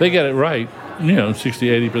did. They get it right,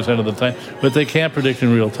 60-80% of the time, but they can't predict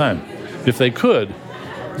in real time. If they could,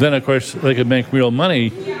 then of course they could make real money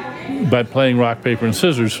by playing rock, paper, and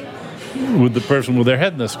scissors with the person with their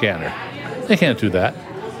head in the scanner. They can't do that.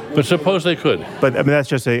 But suppose they could. But that's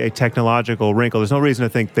just a technological wrinkle. There's no reason to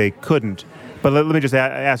think they couldn't. But let me just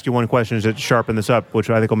ask you one question to sharpen this up, which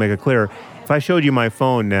I think will make it clear. If I showed you my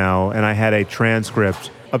phone now and I had a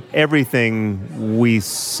transcript of everything we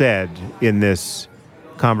said in this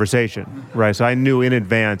conversation, right? So I knew in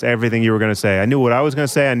advance everything you were going to say. I knew what I was going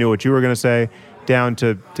to say. I knew what you were going to say, down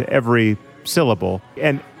to every syllable.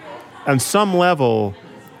 And on some level,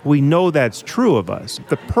 we know that's true of us.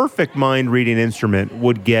 The perfect mind-reading instrument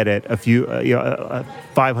would get it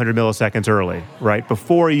 500 milliseconds early, right?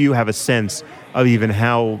 Before you have a sense of even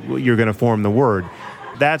how you're going to form the word.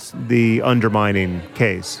 That's the undermining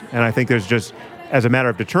case. And I think there's just, as a matter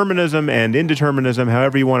of determinism and indeterminism,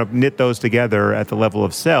 however you want to knit those together at the level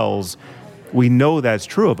of cells, we know that's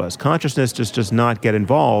true of us. Consciousness just does not get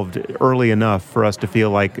involved early enough for us to feel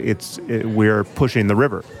like we're pushing the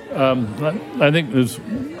river. I think there's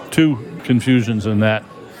two confusions in that.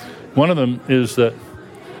 One of them is that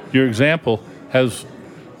your example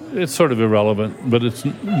it's sort of irrelevant, but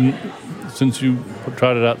since you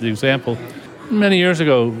trotted out the example, many years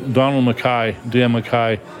ago, Donald Mackay, D.M.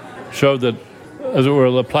 Mackay, showed that, as it were, a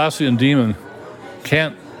Laplacian demon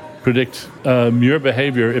can't predict your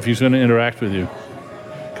behavior if he's going to interact with you,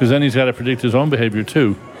 because then he's got to predict his own behavior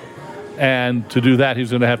too. And to do that,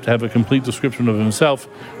 he's going to have a complete description of himself,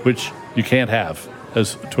 which you can't have,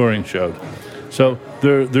 as Turing showed. So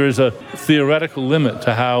there is a theoretical limit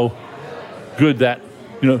to how good that,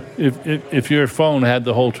 if your phone had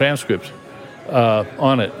the whole transcript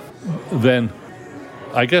on it, then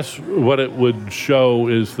I guess what it would show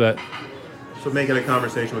is that. So make it a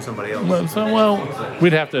conversation with somebody else. Well,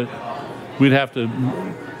 we'd have to we'd have to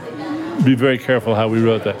be very careful how we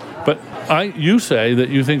wrote that. But you say that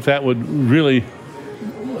you think that would really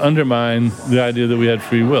undermine the idea that we had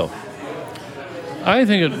free will. I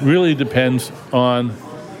think it really depends on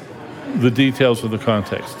the details of the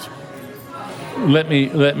context. Let me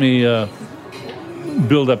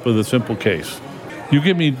build up with a simple case. You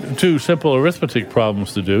give me two simple arithmetic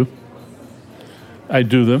problems to do. I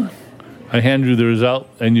do them. I hand you the result,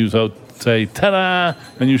 and you say, ta-da,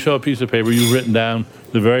 and you show a piece of paper you've written down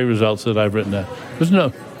the very results that I've written down.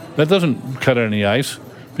 That doesn't cut any ice,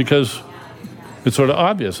 because it's sort of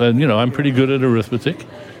obvious. And, I'm pretty good at arithmetic.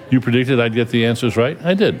 You predicted I'd get the answers right.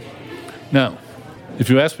 I did. Now, if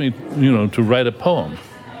you ask me, to write a poem,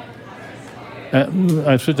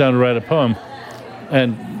 I sit down to write a poem,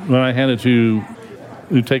 and when I hand it to you,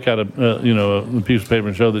 you take out a piece of paper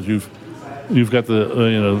and show that you've got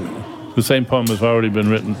the same poem has already been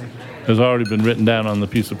written down on the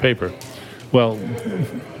piece of paper. Well,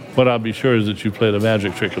 what I'll be sure is that you played a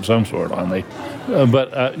magic trick of some sort on me.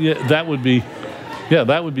 That would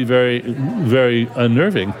be very, very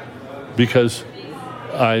unnerving, because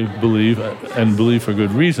I believe, and believe for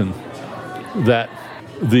good reason, that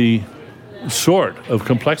the sort of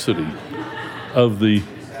complexity of the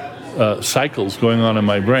cycles going on in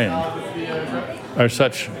my brain are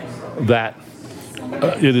such that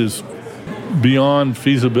it is beyond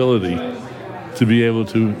feasibility to be able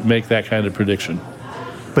to make that kind of prediction.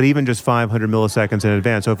 But even just 500 milliseconds in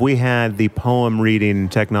advance. So if we had the poem reading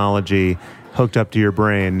technology hooked up to your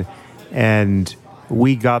brain, and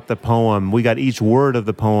we got the poem, we got each word of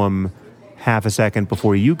the poem half a second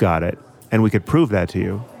before you got it, and we could prove that to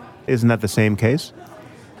you, isn't that the same case?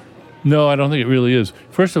 No, I don't think it really is.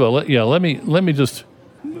 First of all, let me just,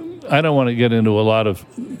 I don't want to get into a lot of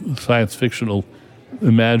science fictional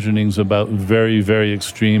imaginings about very, very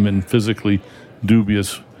extreme and physically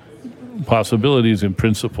dubious possibilities in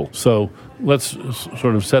principle. So let's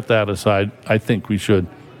sort of set that aside. I think we should.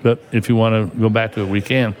 But if you want to go back to it, we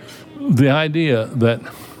can. The idea that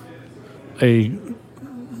a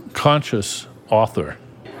conscious author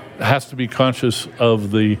has to be conscious of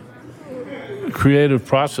the creative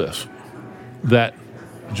process that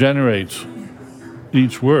generates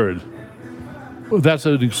each word, that's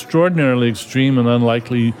an extraordinarily extreme and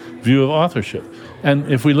unlikely view of authorship.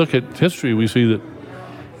 And if we look at history, we see that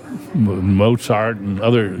Mozart and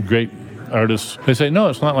other great artists, they say, no,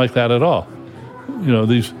 it's not like that at all.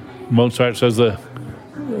 Mozart says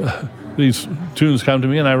these tunes come to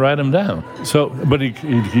me and I write them down. So, but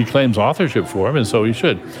he claims authorship for them, and so he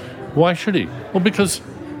should. Why should he? Well, because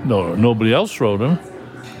nobody else wrote them,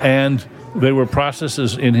 and they were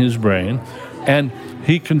processes in his brain, and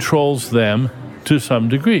he controls them to some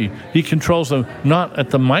degree. He controls them not at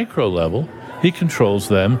the micro level, he controls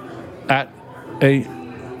them at a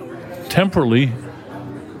temporally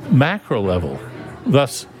macro level.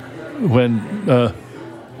 Thus, when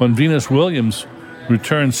Venus Williams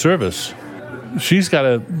returns service, she's got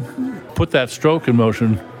to put that stroke in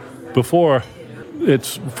motion before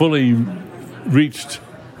it's fully reached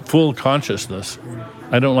full consciousness.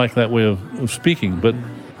 I don't like that way of speaking, but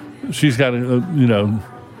she's got less than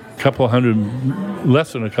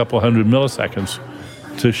a couple hundred milliseconds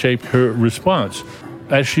to shape her response.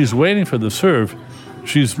 As she's waiting for the serve,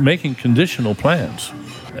 she's making conditional plans,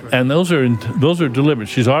 and those are deliberate.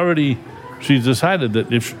 She's decided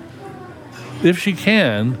that if she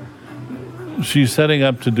can, she's setting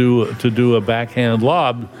up to do a backhand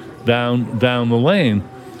lob down the lane,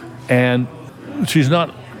 and she's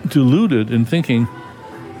not deluded in thinking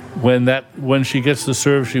when she gets the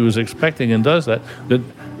serve she was expecting and does that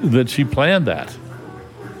she planned that.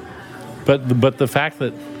 But the fact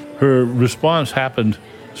that her response happened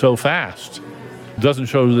so fast doesn't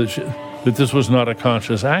show that this was not a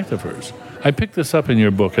conscious act of hers. I picked this up in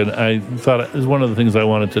your book, and I thought it was one of the things I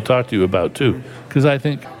wanted to talk to you about, too, because I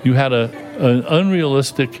think you had an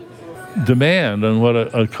unrealistic demand on what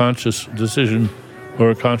a conscious decision or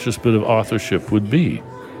a conscious bit of authorship would be.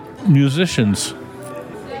 Musicians,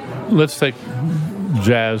 let's take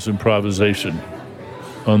jazz improvisation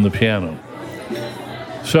on the piano.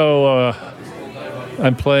 So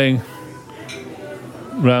I'm playing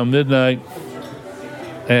around midnight,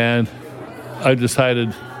 and I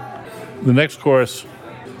decided the next chorus,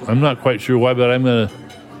 I'm not quite sure why, but I'm going to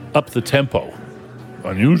up the tempo.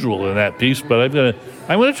 Unusual in that piece, but I'm going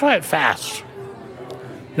to try it fast.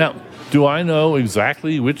 Now, do I know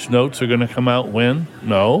exactly which notes are going to come out when?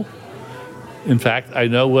 No. In fact, I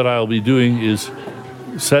know what I'll be doing is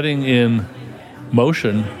setting in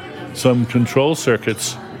motion some control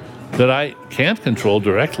circuits that I can't control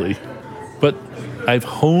directly, but I've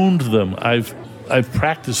honed them. I've I've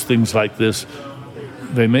practiced things like this.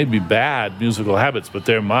 They may be bad musical habits, but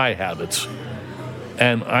they're my habits.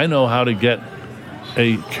 And I know how to get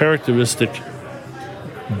a characteristic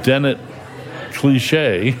Dennett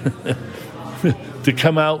cliche to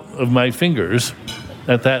come out of my fingers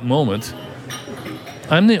at that moment.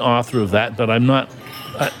 I'm the author of that, but I'm not.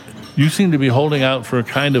 You seem to be holding out for a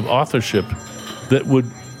kind of authorship that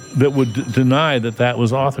would deny that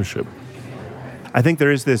was authorship. I think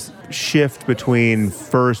there is this shift between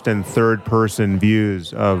first and third person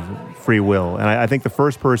views of free will. And I think the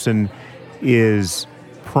first person is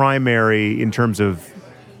primary in terms of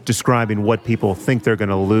describing what people think they're going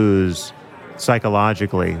to lose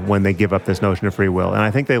psychologically when they give up this notion of free will. And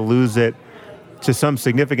I think they lose it to some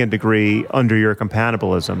significant degree under your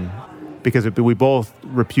compatibilism, because we both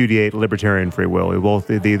repudiate libertarian free will. We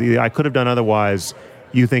both, I could have done otherwise,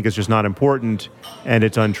 you think it's just not important and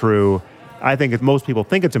it's untrue. I think most people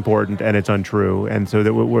think it's important and it's untrue, and so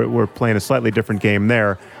that we're playing a slightly different game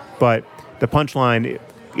there. But the punchline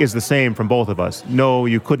is the same from both of us. No,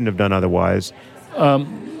 you couldn't have done otherwise.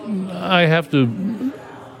 I have to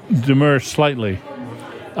demur slightly.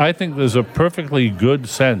 I think there's a perfectly good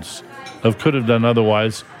sense of could have done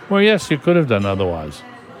otherwise, well, yes, you could have done otherwise,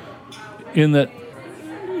 in that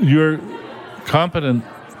you're competent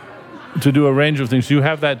to do a range of things. You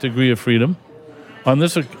have that degree of freedom. On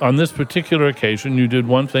this particular occasion, you did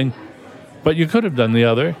one thing, but you could have done the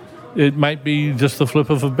other. It might be just the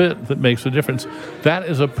flip of a bit that makes a difference. That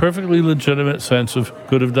is a perfectly legitimate sense of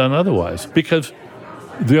could have done otherwise, because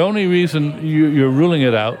the only reason you're ruling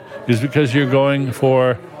it out is because you're going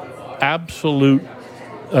for absolute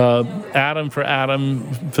atom for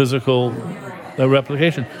atom physical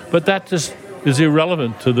replication. But that just is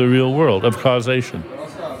irrelevant to the real world of causation.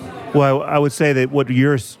 Well, I would say that what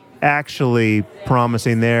you're actually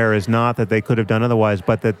promising there is not that they could have done otherwise,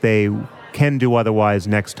 but that they can do otherwise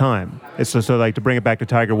next time. It's so like, to bring it back to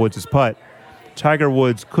Tiger Woods' putt, Tiger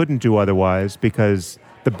Woods couldn't do otherwise because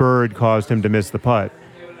the bird caused him to miss the putt,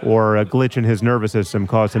 or a glitch in his nervous system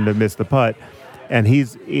caused him to miss the putt. And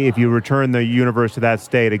if you return the universe to that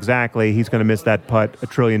state exactly, he's going to miss that putt a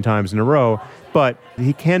trillion times in a row. But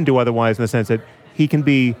he can do otherwise in the sense that he can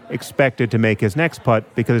be expected to make his next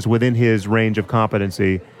putt because it's within his range of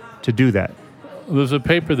competency to do that. There's a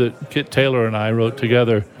paper that Kit Taylor and I wrote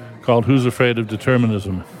together called Who's Afraid of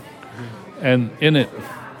Determinism? And in it,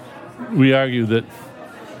 we argue that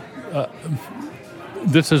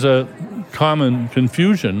this is a common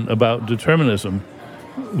confusion about determinism,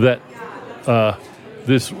 that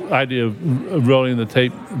this idea of rolling the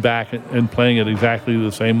tape back and playing it exactly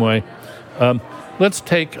the same way. Let's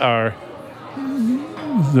take our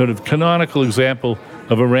sort of canonical example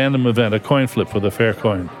of a random event, a coin flip with a fair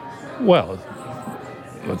coin. Well,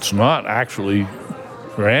 it's not actually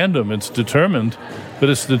random, it's determined, but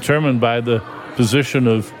it's determined by the position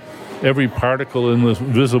of every particle in the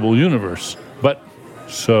visible universe. But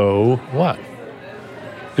so what?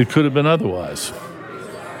 It could have been otherwise.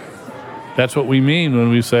 That's what we mean when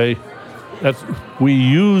we say that we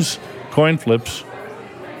use coin flips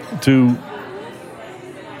to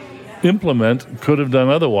implement could have done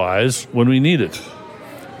otherwise when we need it.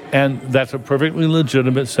 And that's a perfectly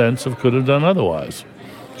legitimate sense of could have done otherwise,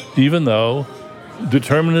 even though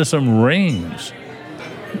determinism reigns.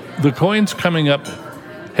 The coins coming up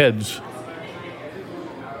heads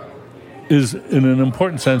is, in an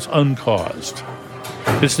important sense, uncaused.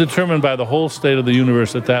 It's determined by the whole state of the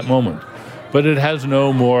universe at that moment, but it has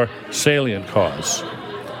no more salient cause.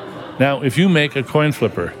 Now, if you make a coin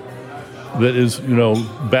flipper that is,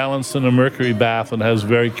 balanced in a mercury bath and has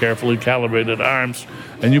very carefully calibrated arms,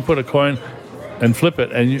 and you put a coin and flip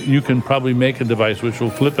it, and you can probably make a device which will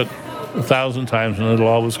flip it 1,000 times and it'll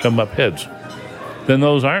always come up heads, then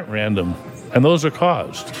those aren't random, and those are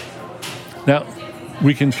caused. Now,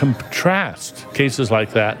 we can contrast cases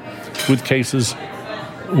like that with cases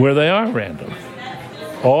where they are random,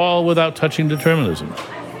 all without touching determinism.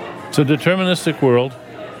 It's a deterministic world.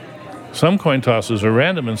 Some coin tosses are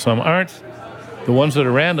random and some aren't. The ones that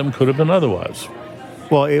are random could have been otherwise.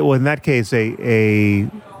 Well, in that case, a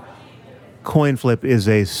coin flip is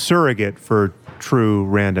a surrogate for true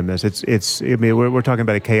randomness. We're talking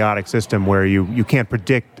about a chaotic system where you can't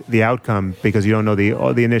predict the outcome because you don't know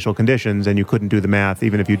the initial conditions, and you couldn't do the math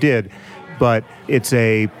even if you did. But it's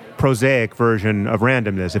a prosaic version of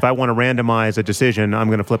randomness. If I want to randomize a decision, I'm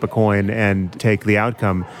going to flip a coin and take the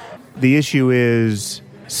outcome. The issue is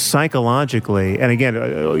psychologically, and again,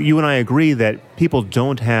 you and I agree that people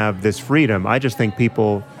don't have this freedom. I just think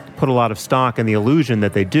people put a lot of stock in the illusion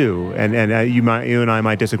that they do, and you and I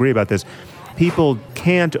might disagree about this. people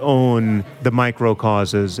can't own the micro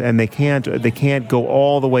causes, and they can't go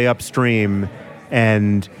all the way upstream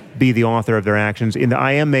and be the author of their actions.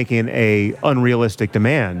 I am making a unrealistic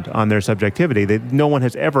demand on their subjectivity. That no one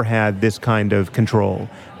has ever had this kind of control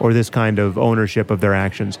or this kind of ownership of their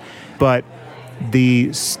actions. But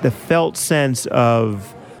the felt sense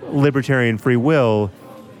of libertarian free will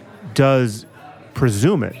does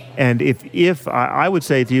presume it. And if I would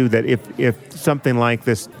say to you that if something like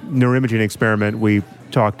this neuroimaging experiment we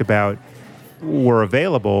talked about were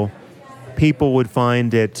available, people would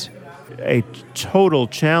find it a total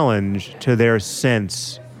challenge to their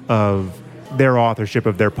sense of their authorship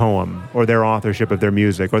of their poem or their authorship of their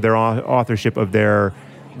music or their authorship of their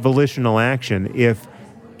volitional action if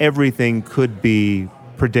everything could be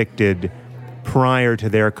predicted prior to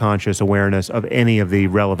their conscious awareness of any of the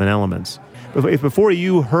relevant elements. If before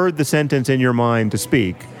you heard the sentence in your mind to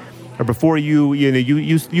speak, or before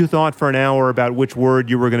you thought for an hour about which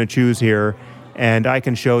word you were going to choose here, and I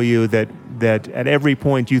can show you that at every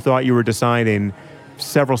point you thought you were deciding,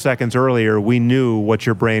 several seconds earlier, we knew what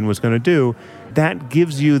your brain was going to do, that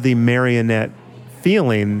gives you the marionette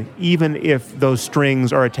feeling, even if those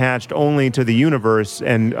strings are attached only to the universe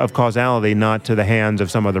and of causality, not to the hands of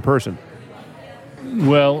some other person.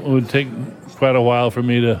 Well, it would take quite a while for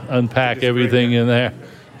me to unpack everything in there,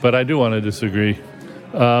 but I do want to disagree.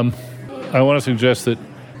 I want to suggest that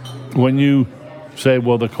when you say,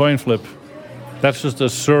 well, the coin flip, that's just a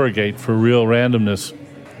surrogate for real randomness,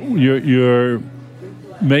 you're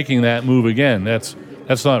making that move again. That's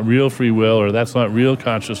not real free will, or that's not real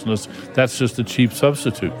consciousness. That's just a cheap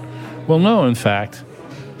substitute. Well, no, in fact,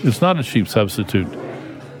 it's not a cheap substitute.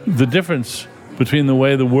 The difference between the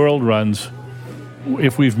way the world runs,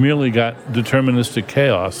 if we've merely got deterministic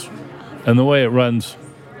chaos, and the way it runs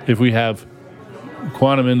if we have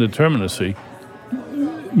quantum indeterminacy,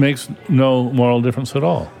 makes no moral difference at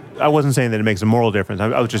all. I wasn't saying that it makes a moral difference.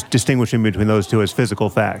 I was just distinguishing between those two as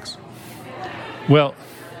physical facts. Well,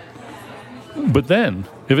 but then,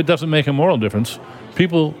 if it doesn't make a moral difference,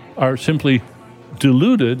 people are simply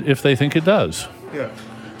deluded if they think it does. Yeah.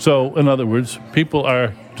 So, in other words, people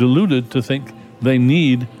are deluded to think they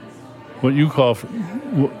need what you call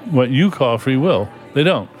free will. They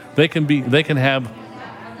don't. They can have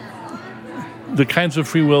the kinds of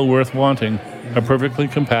free will worth wanting are perfectly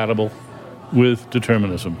compatible with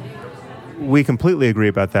determinism. We completely agree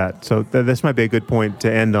about that. So this might be a good point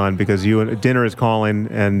to end on, because dinner is calling,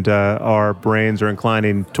 and our brains are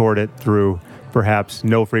inclining toward it through perhaps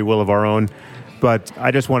no free will of our own. But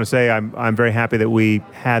I just want to say I'm very happy that we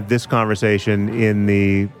had this conversation in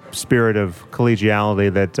the spirit of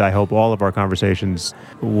collegiality that I hope all of our conversations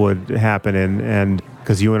would happen in. And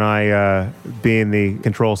because you and I, being the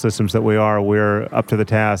control systems that we are, we're up to the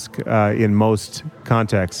task in most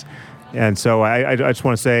contexts. And so I just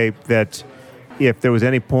want to say that if there was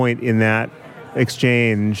any point in that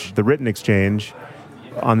exchange, the written exchange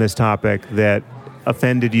on this topic, that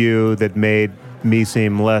offended you, that made me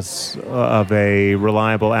seem less of a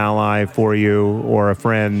reliable ally for you or a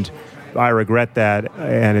friend, I regret that,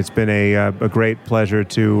 and it's been a great pleasure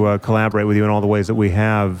to collaborate with you in all the ways that we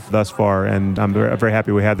have thus far, and I'm very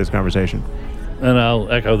happy we had this conversation. And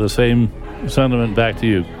I'll echo the same sentiment back to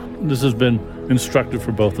you. This has been instructive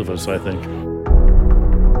for both of us, I think.